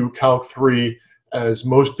 Calc 2, Calc 3, as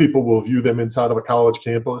most people will view them inside of a college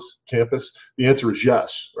campus, the answer is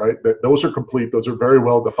yes, right? Those are complete. Those are very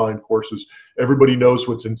well-defined courses. Everybody knows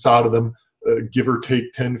what's inside of them, give or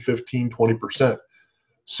take 10, 15, 20%.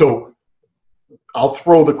 So I'll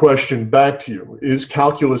throw the question back to you. Is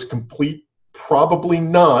calculus complete? Probably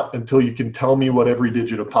not, until you can tell me what every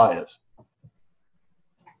digit of pi is.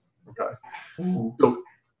 Okay. So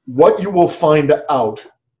what you will find out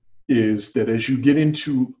is that as you get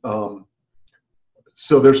into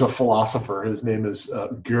So there's a philosopher. His name is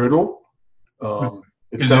Gödel.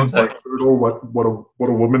 It sounds like Gödel, what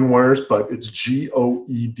a woman wears, but it's Goedel,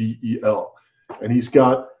 and he's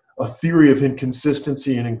got a theory of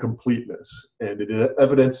inconsistency and incompleteness, and it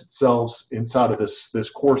evidences itself inside of this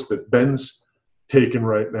course that Ben's taken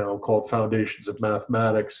right now called Foundations of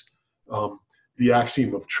Mathematics, the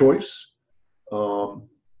axiom of choice,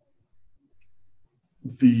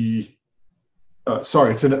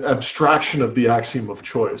 it's an abstraction of the axiom of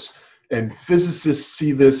choice. And physicists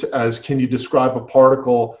see this as, can you describe a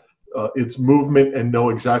particle, its movement, and know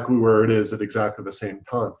exactly where it is at exactly the same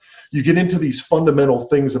time? You get into these fundamental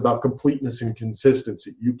things about completeness and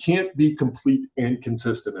consistency. You can't be complete and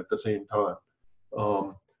consistent at the same time.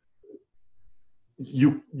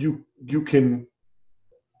 You can.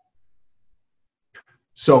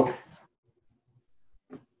 So,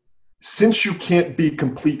 since you can't be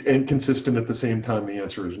complete and consistent at the same time, the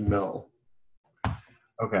answer is no.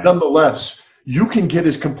 Okay. Nonetheless, you can get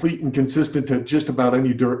as complete and consistent to just about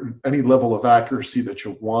any level of accuracy that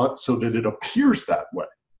you want, so that it appears that way.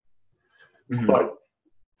 Mm-hmm. But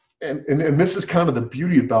and this is kind of the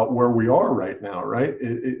beauty about where we are right now, right?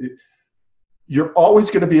 You're always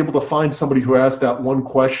going to be able to find somebody who asks that one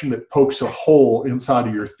question that pokes a hole inside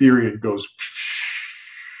of your theory and goes,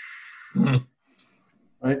 mm-hmm.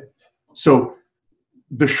 Right? So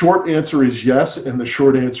the short answer is yes, and the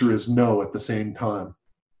short answer is no at the same time.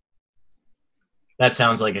 That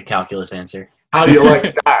sounds like a calculus answer. How do you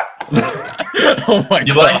like that? Oh my God.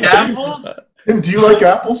 You like apples? Tim, do you like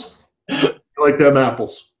apples? You like them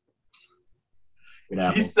apples?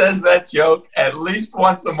 He says that joke at least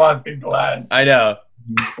once a month in class. I know.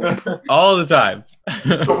 All the time.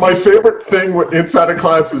 But my favorite thing inside of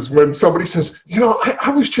class is when somebody says,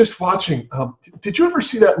 I was just watching, did you ever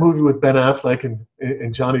see that movie with Ben Affleck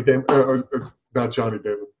and Johnny Damon? Not Johnny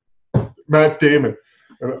Damon. Matt Damon.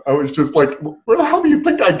 And I was just like, where the hell do you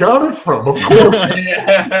think I got it from? Of course.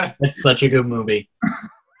 Yeah. It's such a good movie.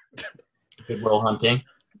 Good Will Hunting.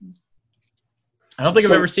 I don't think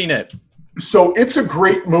I've ever seen it. So it's a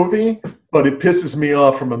great movie, but it pisses me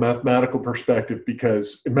off from a mathematical perspective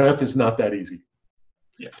because math is not that easy.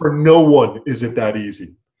 Yeah. For no one is it that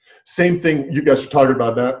easy. Same thing, you guys were talking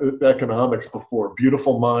about economics before.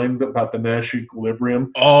 Beautiful Mind, about the Nash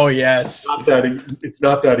equilibrium. Oh, yes. It's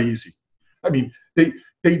not that easy. I mean, they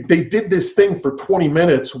did this thing for 20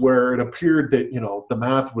 minutes where it appeared that, the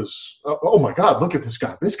math was, oh my God, look at this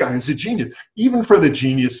guy. This guy is a genius. Even for the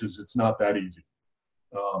geniuses, it's not that easy.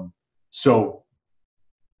 So,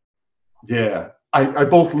 yeah, I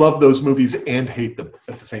both love those movies and hate them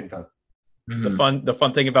at the same time. Mm-hmm. The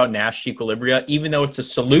fun thing about Nash equilibria, even though it's a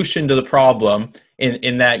solution to the problem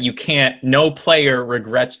in that no player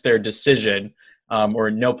regrets their decision,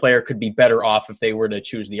 or no player could be better off if they were to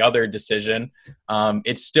choose the other decision,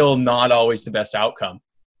 it's still not always the best outcome.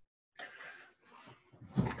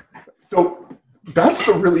 So that's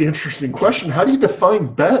a really interesting question. How do you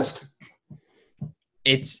define best?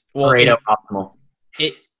 It's Pareto optimal.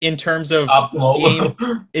 In terms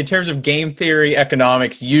of game theory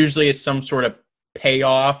economics, usually it's some sort of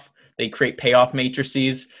payoff. They create payoff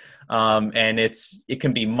matrices, and it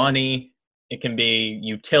can be money, it can be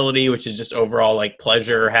utility, which is just overall like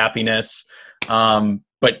pleasure or happiness.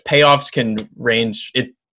 But payoffs can range.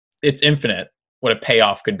 It's infinite what a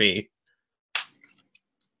payoff could be.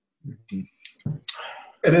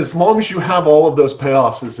 And as long as you have all of those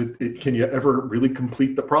payoffs, can you ever really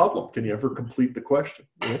complete the problem? Can you ever complete the question?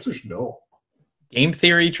 The answer is no. Game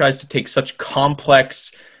theory tries to take such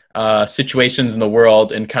complex situations in the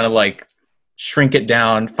world and kind of like shrink it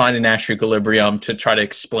down, find a Nash equilibrium to try to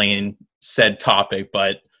explain said topic,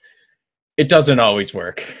 but it doesn't always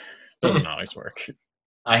work.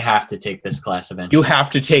 I have to take this class eventually. You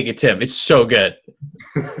have to take it, Tim. It's so good.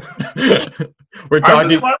 We're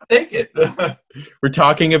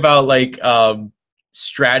talking about like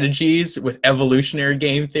strategies with evolutionary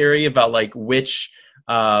game theory about like which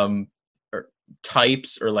or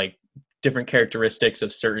types or like different characteristics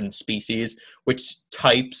of certain species, which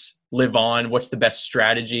types live on, what's the best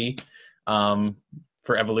strategy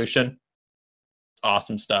for evolution. It's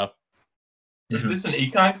awesome stuff. Is this an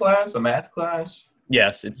econ class, a math class?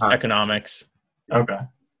 Yes, it's economics. Okay.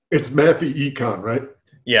 It's mathy econ, right?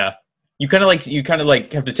 Yeah. You kind of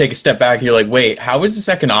like have to take a step back and you're like, wait, how is this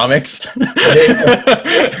economics?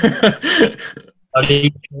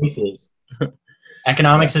 Choices.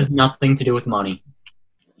 Economics has nothing to do with money.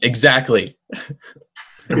 Exactly.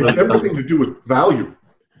 It's everything to do with value.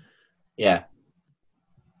 Yeah.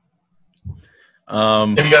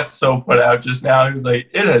 He got so put out just now. He was like,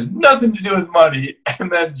 it has nothing to do with money.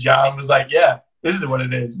 And then John was like, yeah, this is what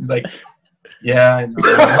it is. He's like, Yeah, I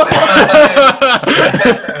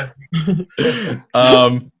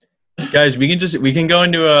know. Guys, we can go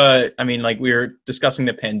into like we were discussing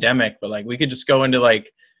the pandemic, but like we could just go into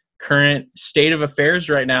like current state of affairs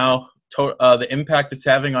right now, the impact it's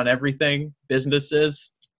having on everything,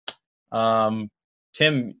 businesses.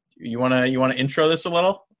 Tim, you wanna intro this a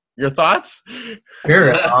little? Your thoughts?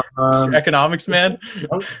 Sure. Mr. Economics man.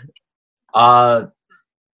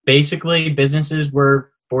 Basically, businesses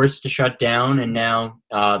were forced to shut down, and now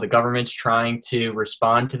the government's trying to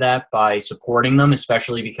respond to that by supporting them,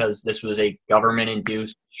 especially because this was a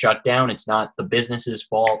government-induced shutdown. It's not the business's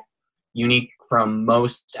fault. Unique from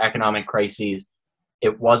most economic crises,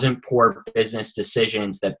 it wasn't poor business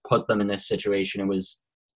decisions that put them in this situation. It was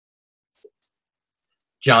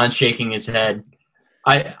John shaking his head.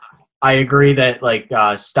 I agree that like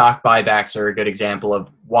stock buybacks are a good example of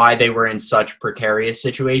why they were in such precarious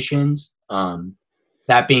situations.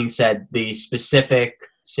 That being said, the specific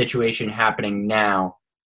situation happening now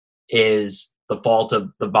is the fault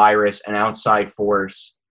of the virus, an outside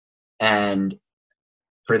force, and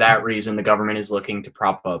for that reason, the government is looking to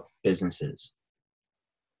prop up businesses.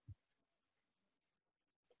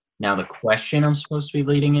 Now, the question I'm supposed to be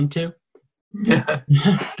leading into? I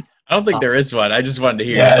don't think there is one. I just wanted to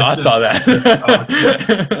hear your thoughts on that.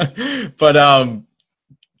 But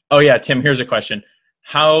oh yeah, Tim, here's a question.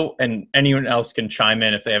 How, and anyone else can chime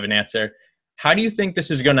in if they have an answer. How do you think this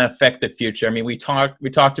is going to affect the future? I mean, we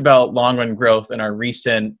talked about long run growth in our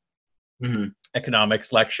recent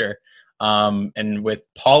economics lecture, and with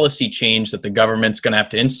policy change that the government's going to have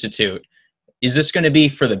to institute. Is this going to be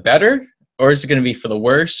for the better, or is it going to be for the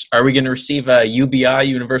worse? Are we going to receive a UBI,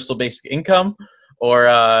 universal basic income,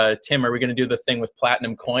 or Tim, are we going to do the thing with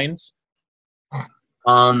platinum coins?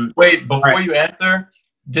 Wait, before you answer,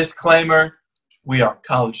 disclaimer. We are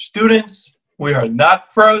college students. We are not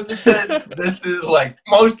pros at this. This is like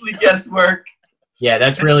mostly guesswork. Yeah,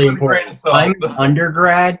 that's really important. I'm an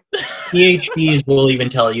undergrad. PhDs will even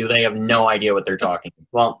tell you they have no idea what they're talking about.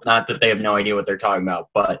 Well, not that they have no idea what they're talking about,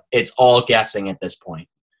 but it's all guessing at this point.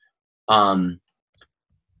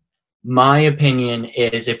 My opinion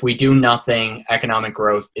is if we do nothing, economic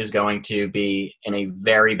growth is going to be in a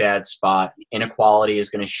very bad spot. Inequality is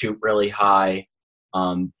going to shoot really high.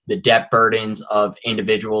 The debt burdens of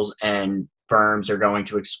individuals and firms are going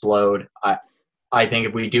to explode. I think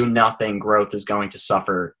if we do nothing, growth is going to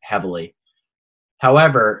suffer heavily.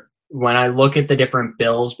 However, when I look at the different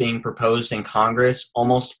bills being proposed in Congress,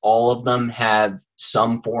 almost all of them have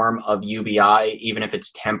some form of UBI, even if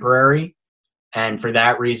it's temporary. And for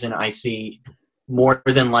that reason, I see more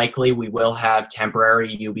than likely we will have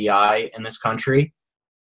temporary UBI in this country.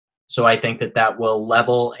 So I think that will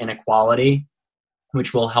level inequality,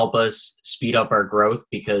 which will help us speed up our growth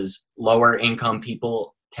because lower income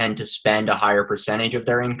people tend to spend a higher percentage of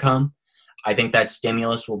their income. I think that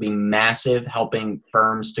stimulus will be massive, helping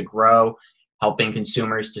firms to grow, helping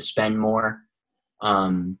consumers to spend more.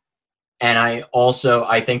 And I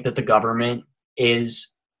think that the government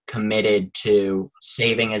is committed to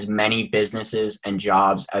saving as many businesses and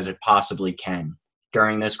jobs as it possibly can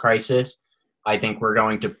during this crisis. I think we're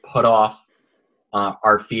going to put off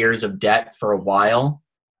our fears of debt for a while,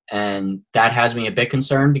 and that has me a bit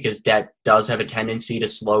concerned because debt does have a tendency to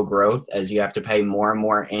slow growth as you have to pay more and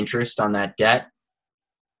more interest on that debt.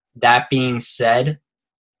 That being said,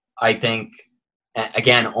 I think,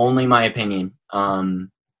 again, only my opinion, I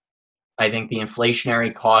think the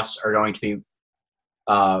inflationary costs are going to be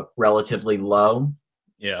relatively low.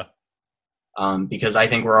 Yeah. Because I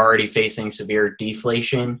think we're already facing severe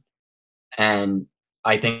deflation, and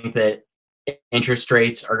I think that interest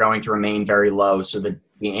rates are going to remain very low, so the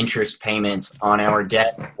interest payments on our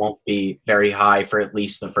debt won't be very high for at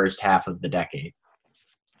least the first half of the decade.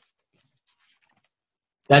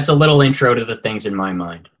 That's a little intro to the things in my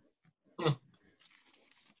mind. I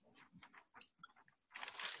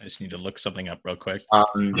just need to look something up real quick.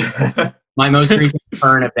 My most recent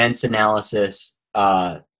current events analysis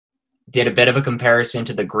did a bit of a comparison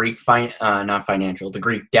to the Greek the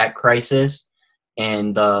Greek debt crisis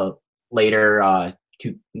and the later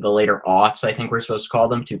aughts, I think we're supposed to call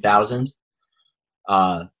them, 2000s.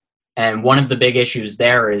 And one of the big issues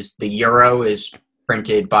there is the euro is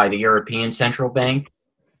printed by the European Central Bank,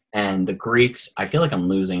 and the Greeks, I feel like I'm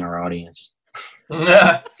losing our audience.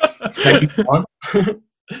 The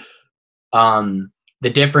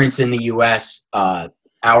difference in the U.S.,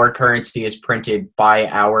 our currency is printed by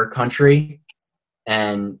our country,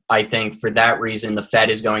 and I think for that reason, the Fed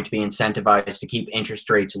is going to be incentivized to keep interest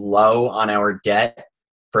rates low on our debt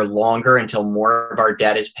for longer until more of our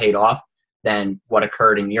debt is paid off than what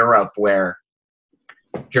occurred in Europe, where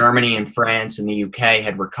Germany and France and the UK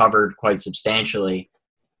had recovered quite substantially.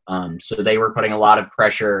 So they were putting a lot of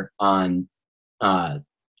pressure on the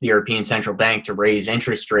European Central Bank to raise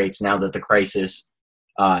interest rates now that the crisis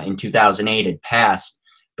in 2008 had passed.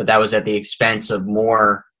 But that was at the expense of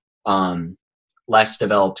more less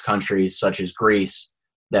developed countries such as Greece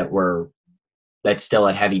that still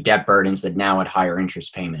had heavy debt burdens that now had higher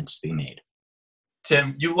interest payments to be made.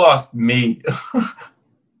 Tim, you lost me.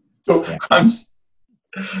 So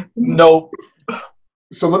Nope.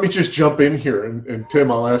 So let me just jump in here, and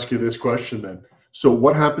Tim, I'll ask you this question then. So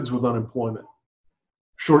what happens with unemployment?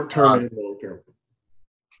 Short term and long term.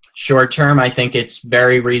 Short term, I think it's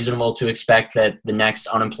very reasonable to expect that the next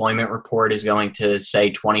unemployment report is going to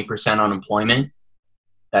say 20% unemployment.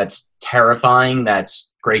 That's terrifying.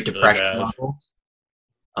 That's Great Depression levels.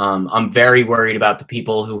 I'm very worried about the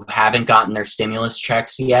people who haven't gotten their stimulus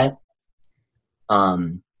checks yet.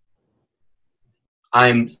 I'm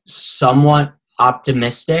somewhat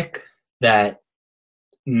optimistic that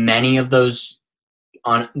many of those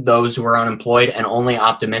who are unemployed, and only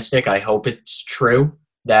optimistic, I hope it's true,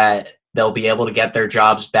 that they'll be able to get their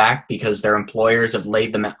jobs back because their employers have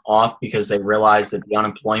laid them off because they realized that the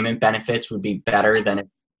unemployment benefits would be better than if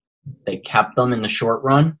they kept them in the short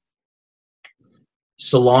run.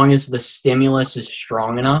 So long as the stimulus is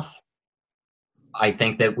strong enough, I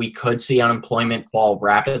think that we could see unemployment fall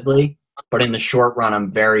rapidly. But in the short run,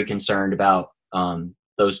 I'm very concerned about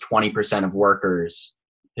those 20% of workers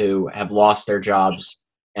who have lost their jobs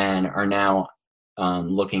and are now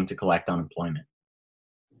looking to collect unemployment.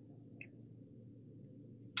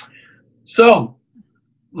 So,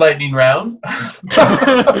 lightning round.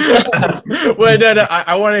 Wait, no,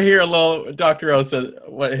 I want to hear a little, Dr. Osa,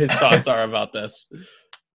 what his thoughts are about this.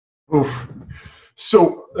 Oof.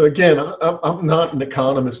 So again, I'm not an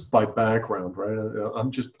economist by background, right?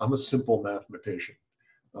 I'm a simple mathematician.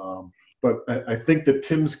 But I think that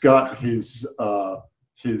Tim's got his eye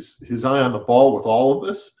on the ball with all of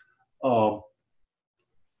this.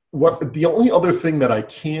 The only other thing that I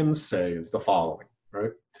can say is the following,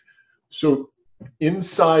 right? So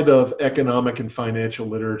inside of economic and financial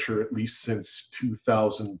literature, at least since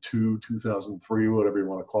 2002, 2003, whatever you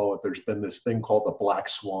want to call it, there's been this thing called the Black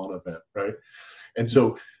Swan event, right? And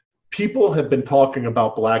so people have been talking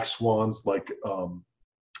about black swans like,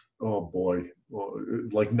 like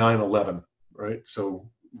 9/11, right? So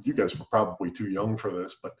you guys were probably too young for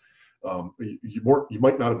this, but you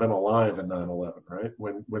might not have been alive in 9/11, right?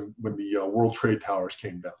 When the World Trade Towers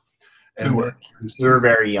came down. And We were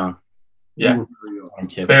very young. Yeah, we were very young.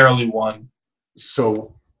 barely won.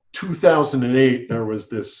 So 2008, there was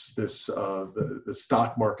the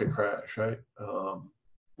stock market crash, right?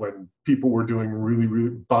 When people were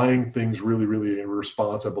doing buying things really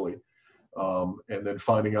irresponsibly, and then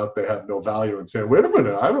finding out they had no value and saying, "Wait a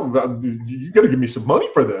minute, you got to give me some money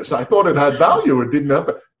for this. I thought it had value. It didn't have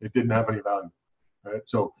any value." Right?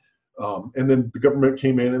 So, and then the government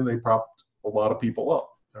came in and they propped a lot of people up.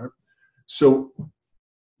 Right? So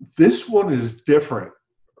this one is different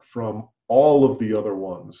from all of the other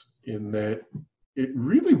ones in that it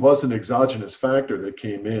really was an exogenous factor that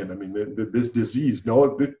came in. I mean, this disease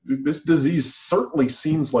certainly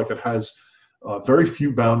seems like it has very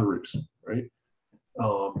few boundaries, right?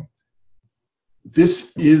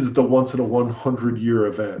 This is the once in a 100-year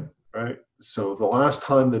event, right? So the last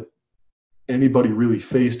time that anybody really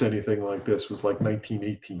faced anything like this was like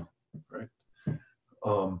 1918, right?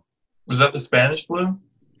 Was that the Spanish flu?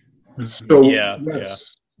 So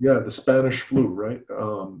Yeah, the Spanish flu, right?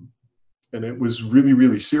 And it was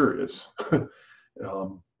really serious.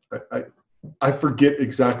 I forget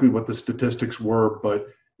exactly what the statistics were, but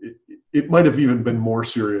it might have even been more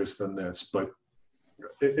serious than this, but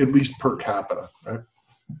at least per capita, right?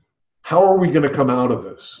 How are we going to come out of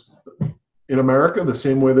this? In America, the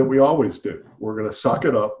same way that we always do. We're going to suck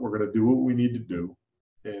it up. We're going to do what we need to do.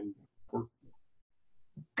 And we're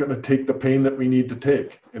going to take the pain that we need to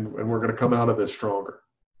take. And we're going to come out of this stronger.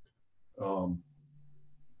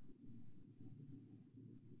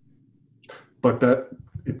 But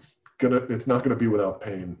it's not gonna be without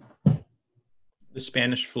pain. The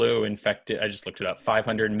Spanish flu infected, I just looked it up,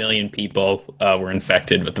 500 million people were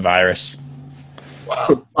infected with the virus. Wow.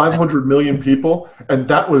 So 500 million people, and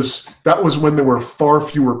that was when there were far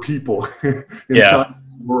fewer people inside the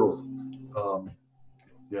world.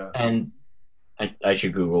 Yeah. And I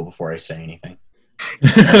should Google before I say anything.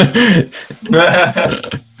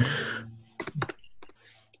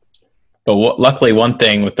 But luckily, one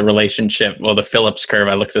thing with the relationship, the Phillips curve,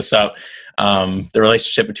 I looked this up, the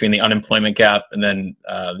relationship between the unemployment gap and then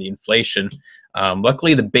the inflation.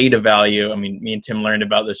 Luckily, the beta value, I mean, me and Tim learned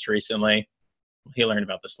about this recently. he learned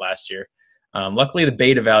about this last year. Luckily, the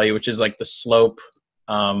beta value, which is like the slope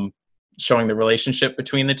showing the relationship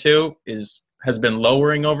between the two, has been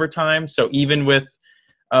lowering over time. So even with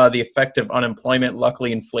the effect of unemployment,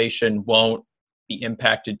 luckily inflation won't be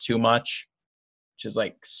impacted too much, which is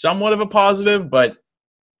like somewhat of a positive, but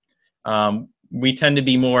we tend to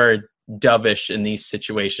be more dovish in these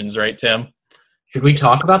situations, right, Tim? Should we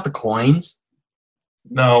talk about the coins?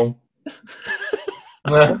 No.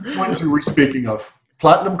 What coins are we speaking of?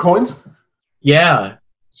 Platinum coins? Yeah.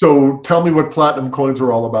 So tell me what platinum coins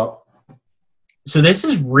are all about. So this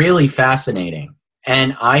is really fascinating,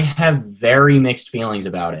 and I have very mixed feelings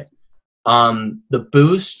about it. The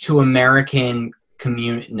boost to American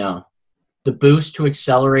community, the boost to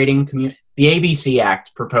accelerating community, the ABC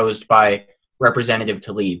Act proposed by Representative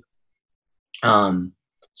Tlaib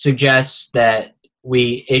suggests that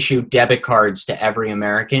we issue debit cards to every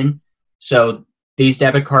American. So these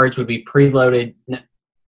debit cards would be preloaded.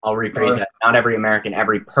 I'll rephrase that. Not every American,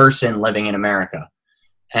 every person living in America.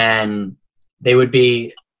 And they would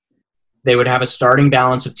have a starting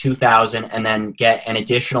balance of $2,000 and then get an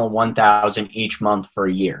additional $1,000 each month for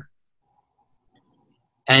a year.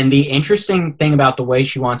 And the interesting thing about the way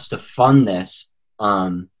she wants to fund this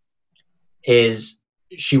is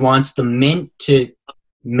she wants the mint to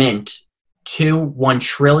mint two $1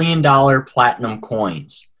 trillion platinum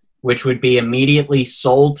coins, which would be immediately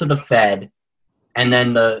sold to the Fed, and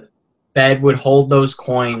then the Fed would hold those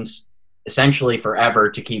coins essentially forever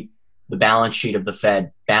to keep the balance sheet of the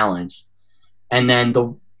Fed balanced. And then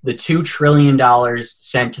the $2 trillion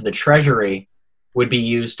sent to the Treasury would be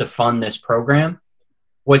used to fund this program.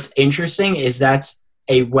 What's interesting is that's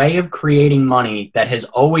a way of creating money that has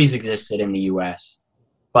always existed in the U.S.,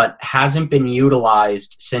 but hasn't been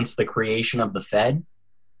utilized since the creation of the Fed,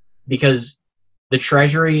 because the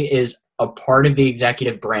Treasury is a part of the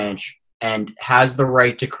executive branch and has the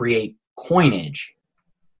right to create coinage,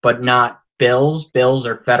 but not bills. Bills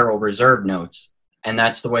are Federal Reserve notes, and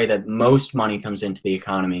that's the way that most money comes into the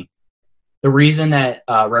economy. The reason that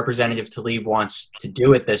Representative Tlaib wants to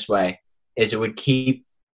do it this way is it would keep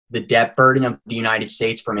the debt burden of the United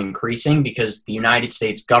States from increasing, because the United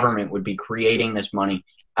States government would be creating this money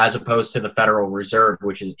as opposed to the Federal Reserve,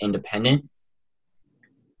 which is independent.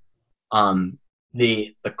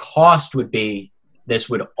 The cost would be this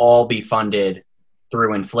would all be funded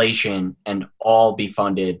through inflation and all be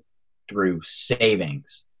funded through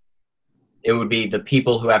savings. It would be the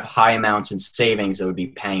people who have high amounts in savings that would be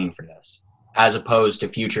paying for this, as opposed to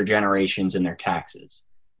future generations and their taxes.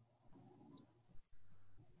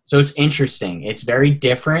 So it's interesting. It's very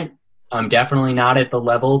different. I'm definitely not at the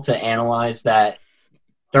level to analyze that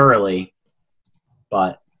thoroughly,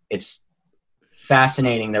 but it's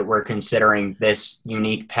fascinating that we're considering this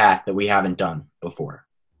unique path that we haven't done before.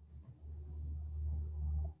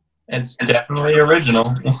 It's definitely original.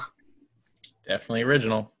 Definitely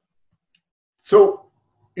original. So,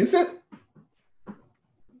 isn't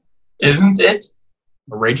it?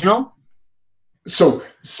 Original? So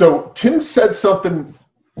Tim said something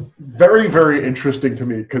very, very interesting to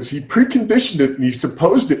me, because he preconditioned it and he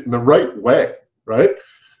supposed it in the right way, right?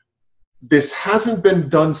 This hasn't been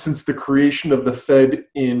done since the creation of the Fed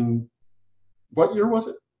in, what year was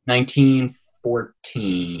it?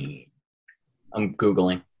 1914. I'm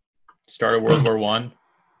Googling. Start of World War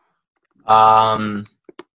I?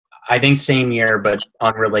 I think same year, but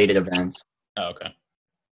unrelated events. Oh, okay.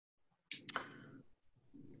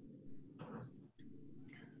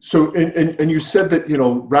 So, and you said that,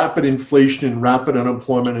 rapid inflation and rapid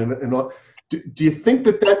unemployment and all. Do you think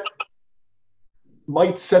that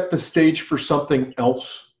might set the stage for something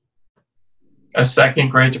else? A second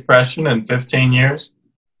Great Depression in 15 years?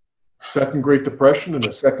 Second Great Depression and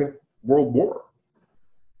a second World War?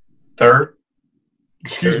 Third?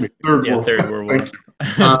 Excuse me, Third World War. Third World War.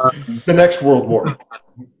 The next World War.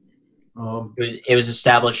 It was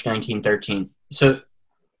established 1913. So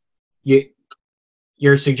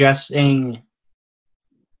you're suggesting?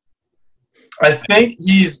 I think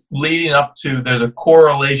he's leading up to, there's a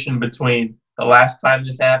correlation between the last time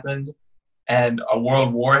this happened and a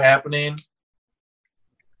world war happening.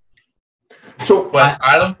 But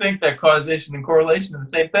I don't think that causation and correlation are the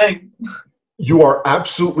same thing. You are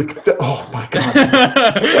absolutely. Oh my God!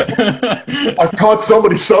 I taught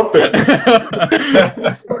somebody something. Well,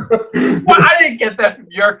 I didn't get that from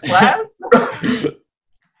your class.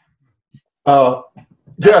 Yeah.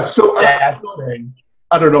 So I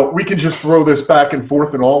don't know. We can just throw this back and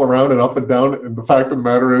forth and all around and up and down. And the fact of the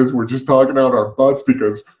matter is, we're just talking out our butts,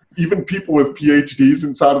 because even people with PhDs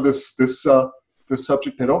inside of this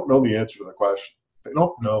subject, they don't know the answer to the question. They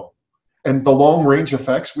don't know, and the long range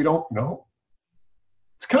effects, we don't know.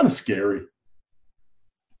 It's kind of scary.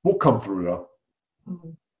 We'll come through though.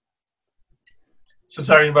 So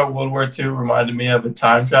talking about World War II reminded me of a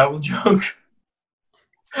time travel joke.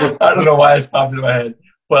 I don't know why it's popped into my head,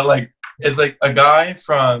 but like it's like a guy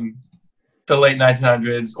from the late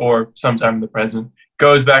 1900s or sometime in the present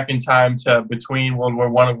goes back in time to between World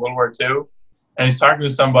War I and World War II, and he's talking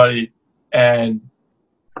to somebody, and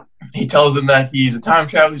he tells him that he's a time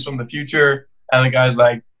traveler, he's from the future, and the guy's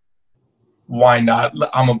like, "Why not?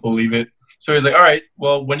 I'm gonna believe it." So he's like, "All right,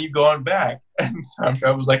 well, when are you going back?" And the time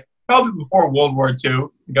traveler was like, "Probably before World War II."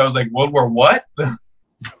 The guy was like, "World War what?" And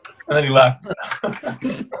then he left.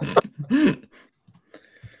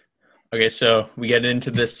 Okay, so we get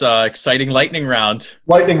into this exciting lightning round.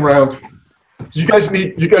 Lightning round. You guys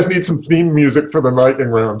need some theme music for the lightning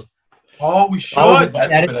round. Oh, we should. Oh, That's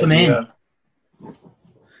edit a good some idea. in.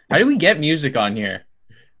 How do we get music on here?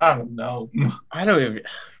 I don't know. I don't even.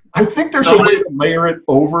 I think there's a way to layer it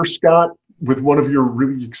over, Scott, with one of your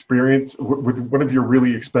really expensive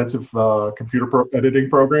computer editing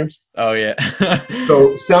programs. Oh yeah.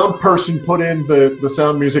 So sound person, put in the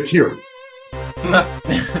sound music here.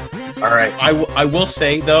 All right. I will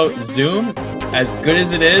say though, Zoom, as good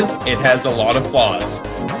as it is, it has a lot of flaws,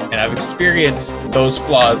 and I've experienced those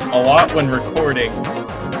flaws a lot when recording.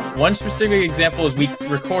 One specific example is we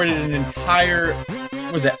recorded an entire,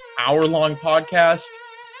 hour-long podcast,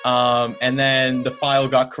 and then the file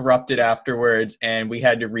got corrupted afterwards, and we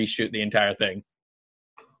had to reshoot the entire thing.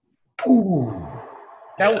 Ooh.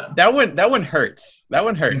 That one hurts. That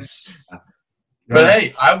one hurts. But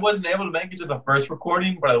hey, I wasn't able to make it to the first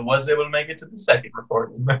recording, but I was able to make it to the second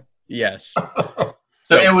recording. Yes.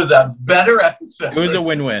 So it was a better episode. It was a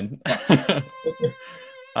win-win.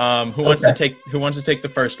 Who wants to take the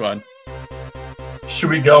first one? Should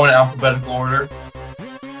we go in alphabetical order?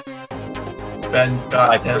 Ben,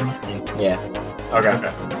 Scott, Tim. Yeah. Okay.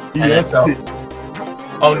 Yes. So,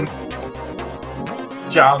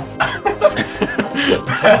 John.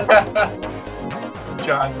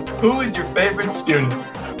 John, who is your favorite student?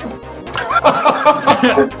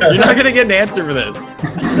 You're not gonna get an answer for this.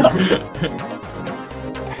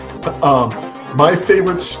 My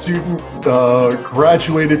favorite student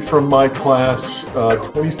graduated from my class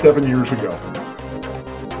 27 years ago.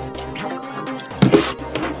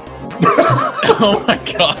 Oh my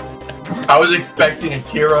god. I was expecting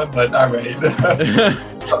Akira, but all right.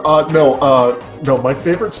 No. My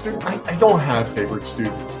favorite student. I don't have favorite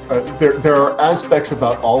students. There are aspects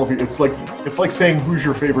about all of you. It's like saying who's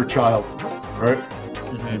your favorite child, right?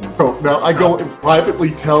 Mm-hmm. So now I go and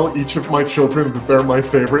privately tell each of my children that they're my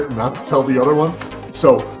favorite, and not to tell the other ones.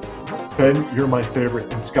 So Ben, you're my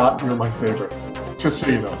favorite, and Scott, you're my favorite. Just so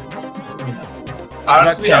you know.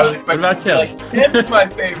 Honestly, I was expecting what about Tim? Tim's my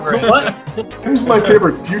favorite. What? Who's my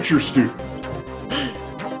favorite future student?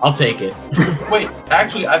 I'll take it. Wait,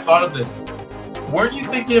 actually, I thought of this. Weren't you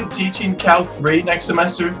thinking of teaching Calc 3 next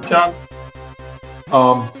semester, John?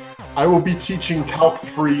 I will be teaching Calc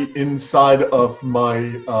 3 inside of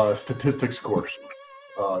my statistics course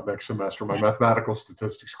next semester, my mathematical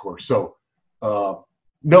statistics course. So,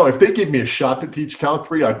 no, if they gave me a shot to teach Calc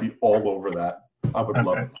 3, I'd be all over that. I would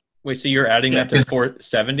love it. Wait, so you're adding that to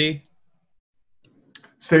 470?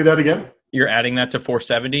 Say that again? You're adding that to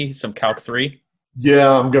 470, some Calc 3?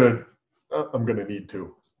 Yeah, I'm gonna need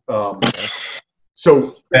to.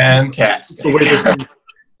 So fantastic.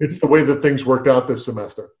 It's the way that things worked out this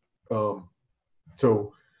semester. So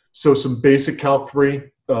some basic Calc 3,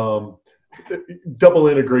 double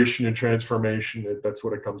integration and transformation. That's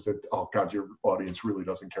what it comes to. Oh God, your audience really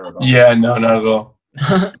doesn't care about. Yeah, no, not at all.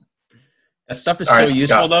 That stuff is All so right,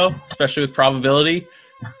 useful Scott. though, especially with probability.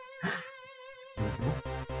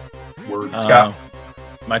 Word. Scott.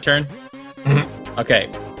 My turn? Mm-hmm. Okay.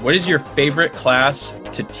 What is your favorite class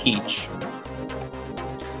to teach?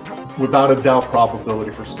 Without a doubt,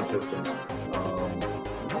 probability for statistics.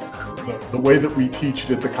 The way that we teach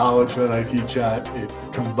it at the college that I teach at, it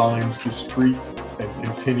combines discrete and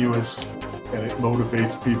continuous, and it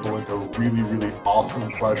motivates people into really, really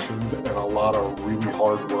awesome questions and a lot of really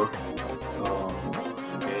hard work.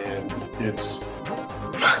 And it's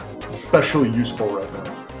especially useful right now.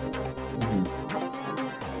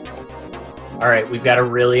 All right, we've got a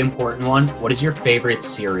really important one. What is your favorite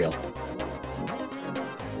cereal?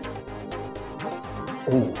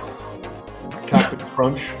 Oh, Captain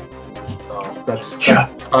Crunch. That's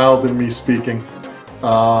child in me speaking.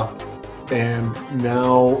 And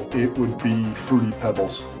now it would be Fruity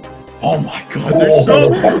Pebbles. Oh my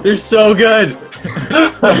god, they're so good.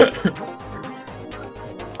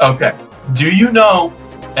 Okay. Do you know,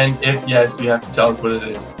 and if yes, you have to tell us what it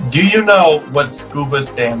is. Do you know what SCUBA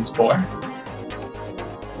stands for?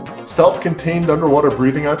 self-contained underwater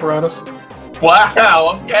breathing apparatus.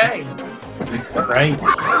 Wow. Okay. Right.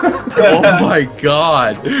 Oh my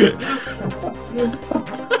god.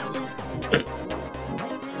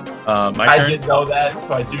 My I turn. didn't know that,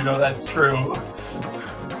 so I do know that's true.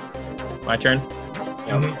 My turn.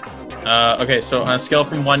 Yep. Okay, so on a scale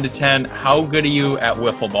from 1 to 10, how good are you at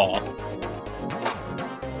wiffle ball?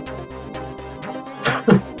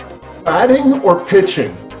 Batting or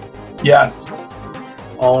pitching? Yes.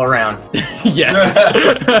 All around. Yes.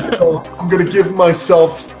 So I'm going to give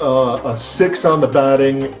myself a 6 on the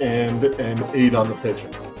batting and an 8 on the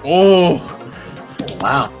pitching. Oh,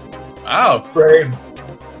 Wow. wow. Brave.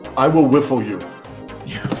 I will wiffle you.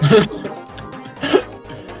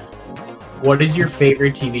 What is your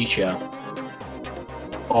favorite TV show?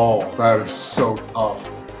 Oh, that is so tough.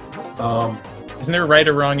 Isn't there a right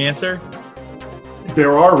or wrong answer?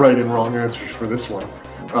 There are right and wrong answers for this one.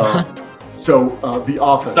 The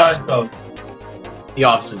Office. Seinfeld. The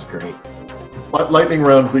Office is great. Lightning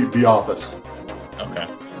round, The Office. Okay.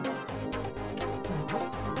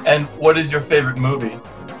 And what is your favorite movie?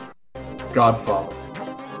 Godfather.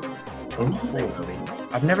 Great movie.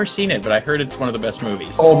 I've never seen it, but I heard it's one of the best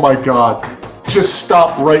movies. Oh my God! Just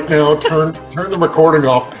stop right now. Turn the recording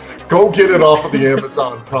off. Go get it off of the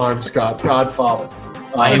Amazon Prime, Scott. Godfather.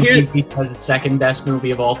 IMDb has the second best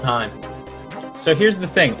movie of all time. So here's the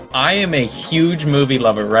thing. I am a huge movie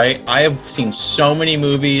lover, right? I have seen so many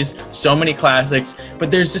movies, so many classics,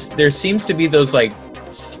 but there seems to be those like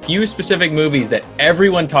few specific movies that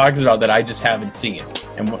everyone talks about that I just haven't seen.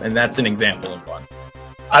 And that's an example of one.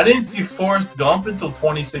 I didn't see Forrest Gump until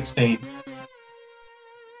 2016.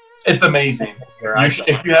 It's amazing.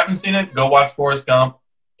 If you haven't seen it, go watch Forrest Gump.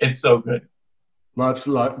 It's so good. Life's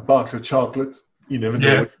like a box of chocolates. You never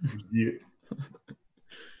know what you get.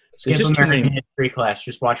 Skip just American turning- History class.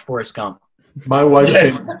 Just watch Forrest Gump. My wife's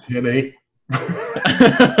Yes. name is Jenny.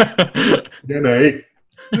 Jenny.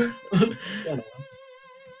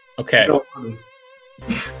 Okay. No, honey.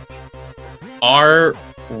 Are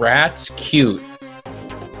rats cute?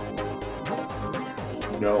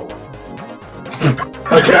 No.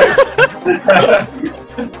 Okay.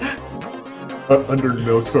 Under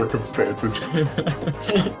no circumstances.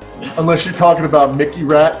 Unless you're talking about Mickey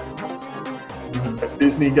Rat, that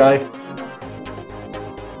Disney guy.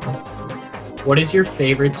 What is your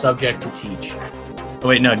favorite subject to teach? Oh,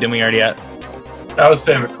 wait, no, didn't we already at? That was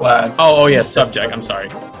favorite class. Oh, yeah, subject. I'm sorry.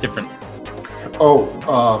 Different.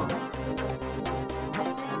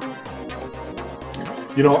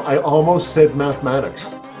 I almost said mathematics,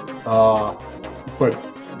 but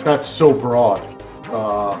that's so broad.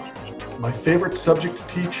 My favorite subject to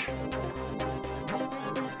teach?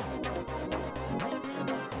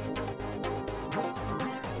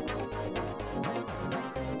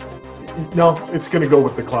 No, it's going to go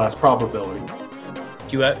with the class probability.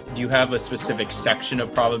 Do you have a specific section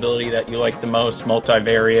of probability that you like the most?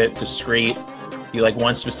 Multivariate, discrete? You like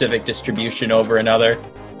one specific distribution over another?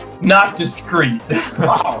 Not discrete.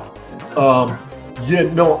 Wow.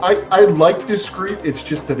 I like discrete. It's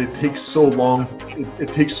just that it takes so long. It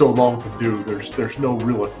takes so long to do. There's no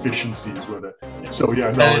real efficiencies with it. So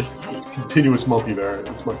yeah, no, it's continuous multivariate.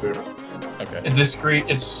 It's my favorite. Okay. In discrete,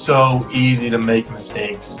 it's so easy to make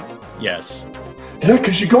mistakes. Yes. Yeah,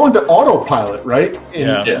 because you go into autopilot, right?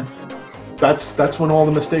 And Yeah. That's when all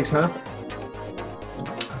the mistakes happen.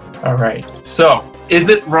 All right. So, is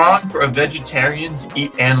it wrong for a vegetarian to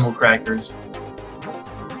eat animal crackers?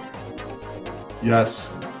 Yes.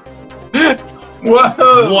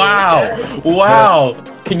 Whoa! Wow. Wow.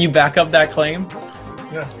 Can you back up that claim?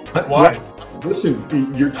 Why?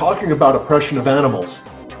 Listen, you're talking about oppression of animals.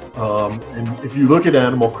 And if you look at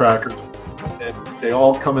animal crackers, they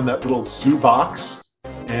all come in that little zoo box,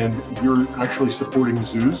 and you're actually supporting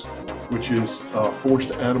zoos, which is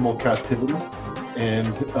forced animal captivity.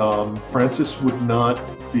 And Francis would not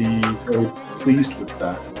be very pleased with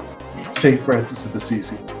that. St. Francis of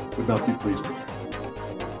Assisi would not be pleased with that.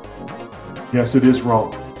 Yes, it is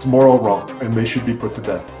wrong. It's moral wrong, and they should be put to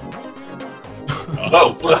death.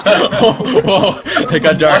 Oh. Whoa, it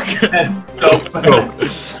got dark. That's so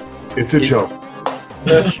fast. It's a joke.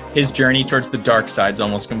 His journey towards the dark side's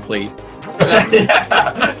almost complete.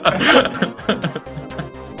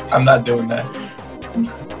 I'm not doing that.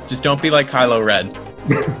 Just don't be like Kylo Ren.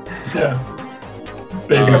 Yeah.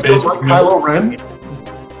 Baby Um, face. Like Kylo Ren?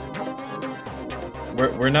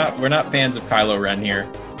 We're not fans of Kylo Ren here.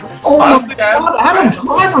 Oh Honestly, my God, Adam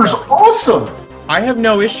Driver's awesome! I have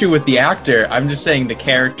no issue with the actor. I'm just saying the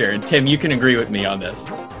character. And Tim, you can agree with me on this.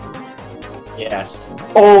 Yes.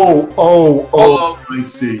 Oh,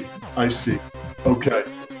 I see. Okay.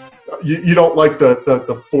 You don't like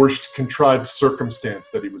the forced, contrived circumstance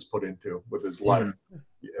that he was put into with his life.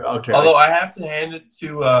 Yeah, okay. Although I have to hand it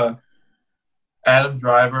to Adam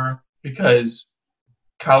Driver because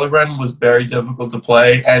Kylo Ren was very difficult to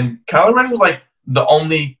play, and Kylo Ren was like the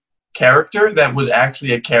only character that was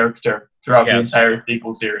actually a character throughout the entire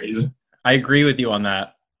sequel series. I agree with you on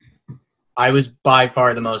that. I was by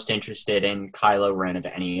far the most interested in Kylo Ren of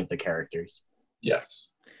any of the characters. Yes.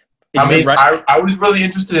 I was really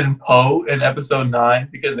interested in Poe in Episode 9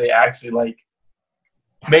 because they actually like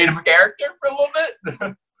made him a character for a little bit.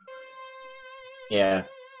 Yeah.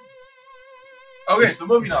 Okay, so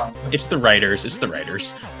moving on. It's the writers.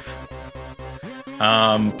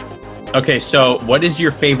 Okay, so what is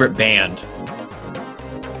your favorite band?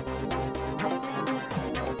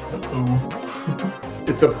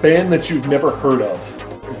 It's a band that you've never heard of.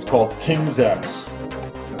 It's called King's X.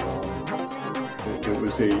 It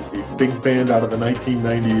was a big band out of the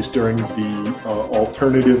 1990s during the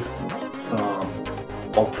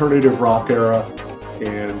alternative rock era,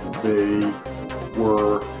 and they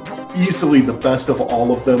were easily the best of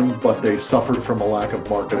all of them, but they suffered from a lack of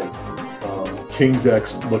marketing. King's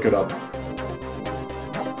X, look it up.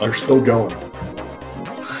 They're still going.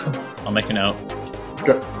 I'll make a note.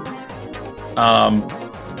 Okay.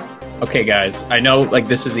 Okay, guys. I know like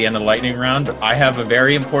this is the end of the lightning round, but I have a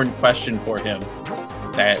very important question for him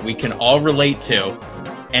that we can all relate to,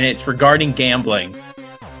 and it's regarding gambling.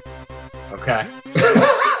 Okay.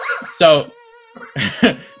 So,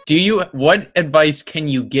 what advice can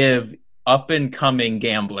you give up and coming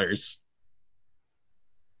gamblers?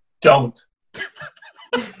 Don't.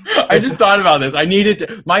 I just thought about this.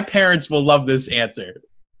 My parents will love this answer.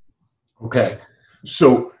 Okay.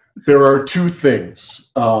 So there are two things.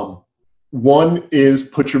 One is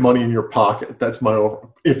put your money in your pocket. That's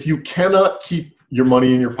if you cannot keep your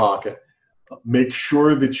money in your pocket, make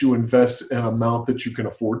sure that you invest an amount that you can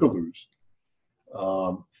afford to lose.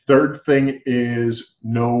 Third thing is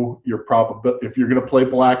know your probability. If you're going to play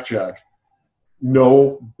blackjack,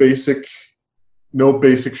 know basic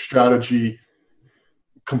strategy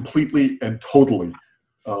completely and totally,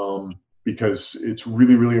 because it's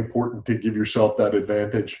really, really important to give yourself that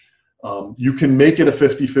advantage. You can make it a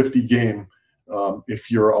 50-50 game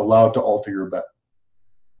if you're allowed to alter your bet.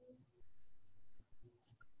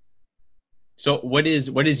 So what is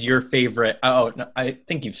your favorite? Oh, no, I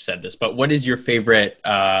think you've said this, but what is your favorite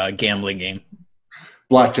gambling game?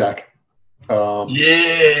 Blackjack.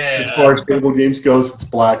 Yeah. As far as table games goes, it's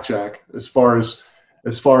blackjack. As far as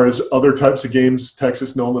other types of games,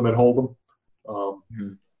 Texas No Limit Hold'em.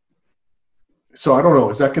 So I don't know.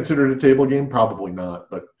 Is that considered a table game? Probably not.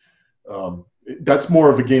 But that's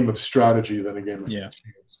more of a game of strategy than a game of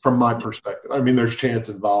chance, from my perspective. I mean, there's chance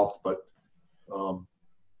involved, but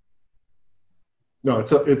no,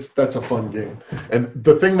 that's a fun game. And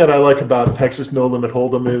the thing that I like about Texas No Limit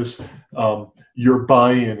Hold'em is your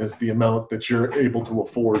buy-in is the amount that you're able to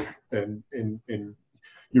afford, and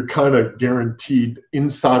you're kind of guaranteed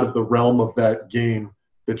inside of the realm of that game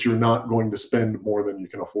that you're not going to spend more than you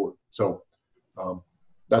can afford. So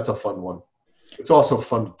that's a fun one. It's also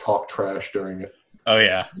fun to talk trash during it. Oh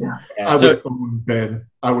yeah. I would own Ben.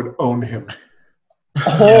 I would own him.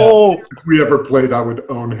 Oh, if we ever played, I would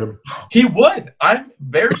own him. He would. I'm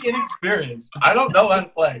very inexperienced. I don't know how to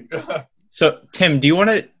play. So, Tim, do you want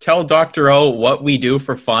to tell Dr. O what we do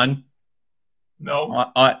for fun? No.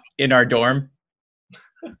 In our dorm?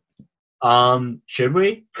 Should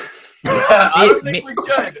we? I don't think we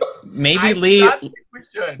should. Maybe leave. Think we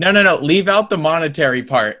should. No. Leave out the monetary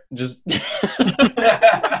part. Just. You're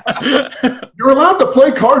allowed to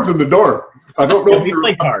play cards in the dorm. I don't know if we you're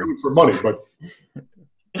play cards for money, but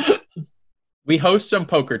we host some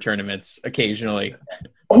poker tournaments occasionally.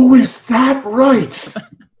 Oh, is that right?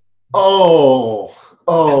 Oh,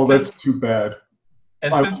 that's too bad.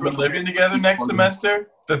 And since we're living together next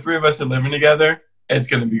semester, the three of us are living together. It's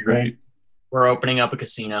going to be great. We're opening up a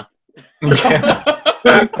casino.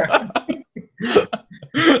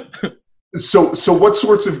 So what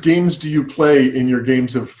sorts of games do you play in your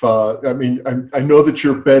games of? I mean, I know that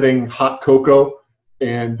you're betting hot cocoa,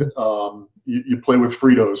 and you play with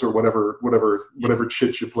Fritos or whatever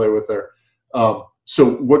chits you play with there. So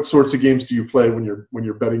what sorts of games do you play when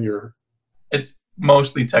you're betting your? It's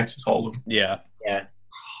mostly Texas Hold'em. Yeah.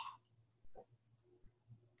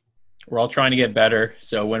 We're all trying to get better.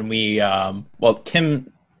 So when we,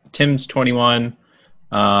 Tim's 21.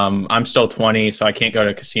 I'm still 20, so I can't go to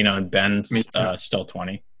a casino, and Ben's still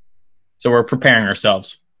 20. So we're preparing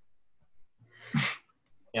ourselves.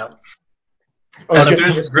 Yep. As soon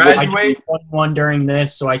as you graduate, 21 during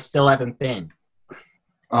this, so I still haven't been.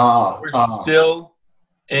 We're still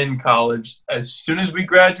in college. As soon as we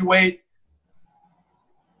graduate,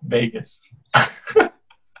 Vegas.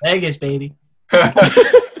 Vegas, baby.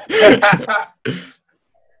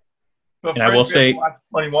 But And I will first we have say- to watch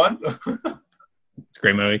 21. It's a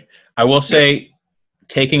great movie. I will say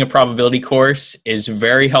taking a probability course is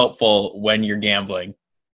very helpful when you're gambling.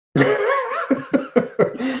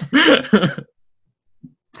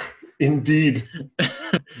 Indeed.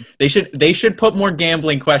 They should put more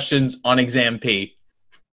gambling questions on exam P.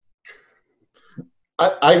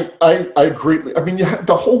 I greatly. I mean,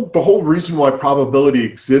 the whole reason why probability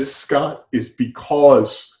exists, Scott, is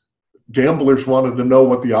because gamblers wanted to know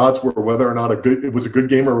what the odds were, whether or not it was a good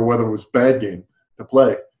game or whether it was a bad game to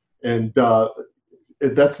play, and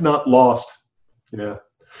that's not lost. Yeah.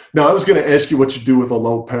 Now, I was going to ask you what you do with a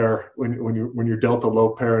low pair when you're dealt a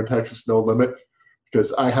low pair in Texas No Limit,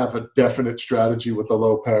 because I have a definite strategy with the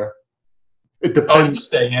low pair. It Oh, depends. you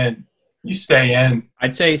stay in. You stay in.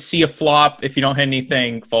 I'd say see a flop. If you don't hit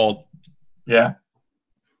anything, fold. Yeah.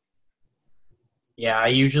 Yeah, I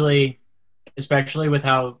usually, especially with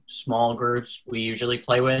how small groups we usually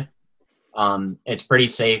play with, it's pretty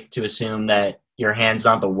safe to assume that your hand's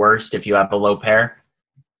not the worst if you have a low pair.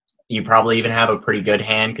 You probably even have a pretty good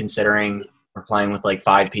hand considering we're playing with like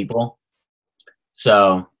 5 people.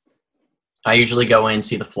 So I usually go in,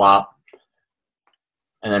 see the flop,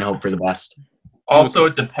 and then hope for the best. Also,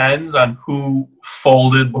 it depends on who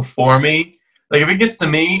folded before me. Like, if it gets to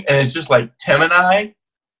me and it's just like Tim and I,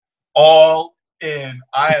 all in,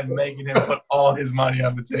 I am making him put all his money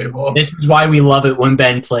on the table. This is why we love it when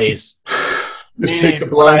Ben plays. Just take the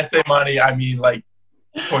When I blind. say money, I mean like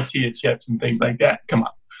tortilla chips and things like that. Come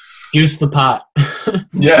on. Juice the pot.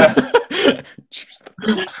 Yeah.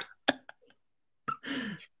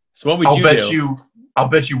 So what would I'll you bet do? I'll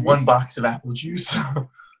bet you 1 box of apple juice.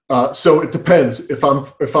 So it depends. If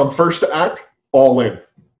I'm first to act, all in.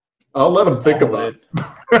 I'll let them think All about it.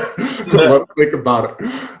 Let them think about it.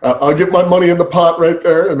 I'll get my money in the pot right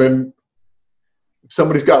there, and then if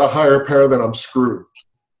somebody's got a higher pair, then I'm screwed.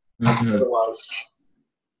 Mhm. Otherwise,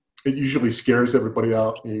 it usually scares everybody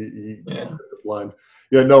out. You Yeah. get the blind.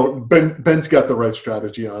 Yeah, no. Ben's got the right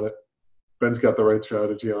strategy on it. Ben's got the right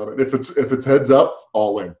strategy on it. If it's heads up,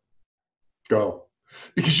 all in. Go.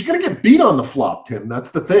 Because you're gonna get beat on the flop, Tim.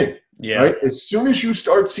 That's the thing. Yeah. Right? As soon as you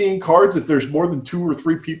start seeing cards, if there's more than 2 or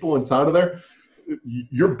 3 people inside of there,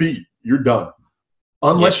 you're beat. You're done.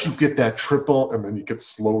 Unless you get that triple and then you get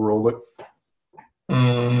slow roll it.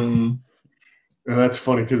 Mm. And that's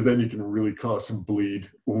funny because then you can really cause some bleed.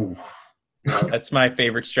 Ooh. That's my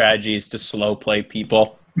favorite strategy is to slow play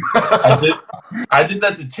people. I did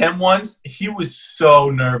that to Tim once. He was so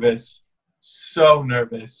nervous. So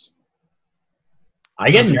nervous. I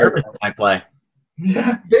get nervous when I play.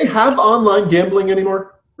 Yeah. They have online gambling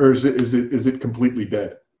anymore? Or is it completely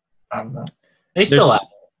dead? I don't know. They still There's, have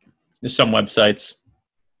there's some websites.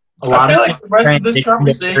 a lot I feel of like the rest of this transition to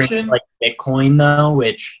conversation, like Bitcoin though,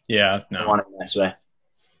 which Yeah, I don't no. want to mess with.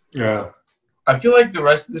 Yeah. I feel like the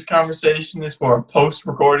rest of this conversation is for a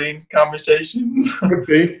post-recording conversation. Could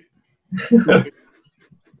be.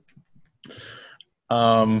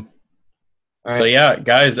 Um, All So right. yeah,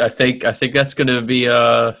 guys, I think that's going to be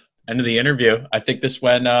end of the interview. I think this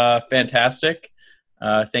went fantastic.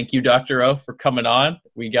 Thank you, Dr. O, for coming on.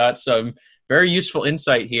 We got some very useful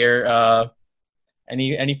insight here.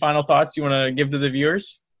 Any final thoughts you want to give to the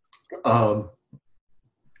viewers?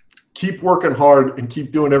 Keep working hard and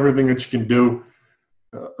keep doing everything that you can do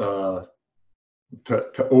to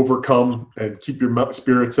overcome and keep your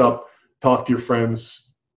spirits up. Talk to your friends.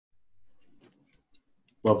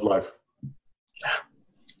 Love life.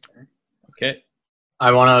 Okay.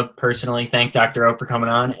 I want to personally thank Dr. O for coming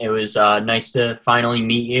on. It was nice to finally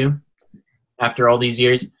meet you after all these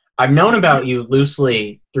years. I've known about you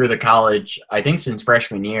loosely through the college, I think since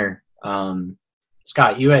freshman year.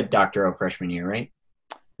 Scott, you had Dr. O freshman year, right?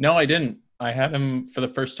 No, I didn't. I had him for the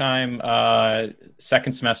first time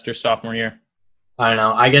second semester, sophomore year. I don't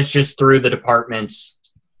know. I guess just through the departments,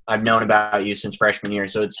 I've known about you since freshman year.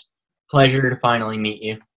 So it's a pleasure to finally meet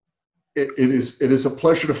you. It is a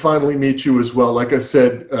pleasure to finally meet you as well. Like I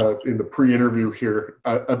said in the pre-interview here,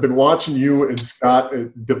 I've been watching you and Scott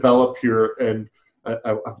develop here, and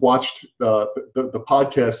I've watched the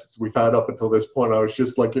podcasts we've had up until this point. I was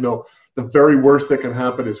just like, the very worst that can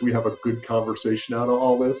happen is we have a good conversation out of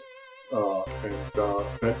all this, and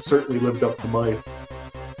that certainly lived up to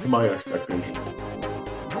my expectations.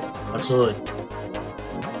 Absolutely.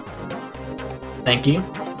 Thank you.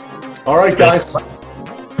 All right, guys.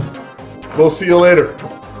 We'll see you later.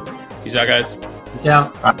 Peace out, guys. Peace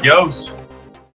out. Adios.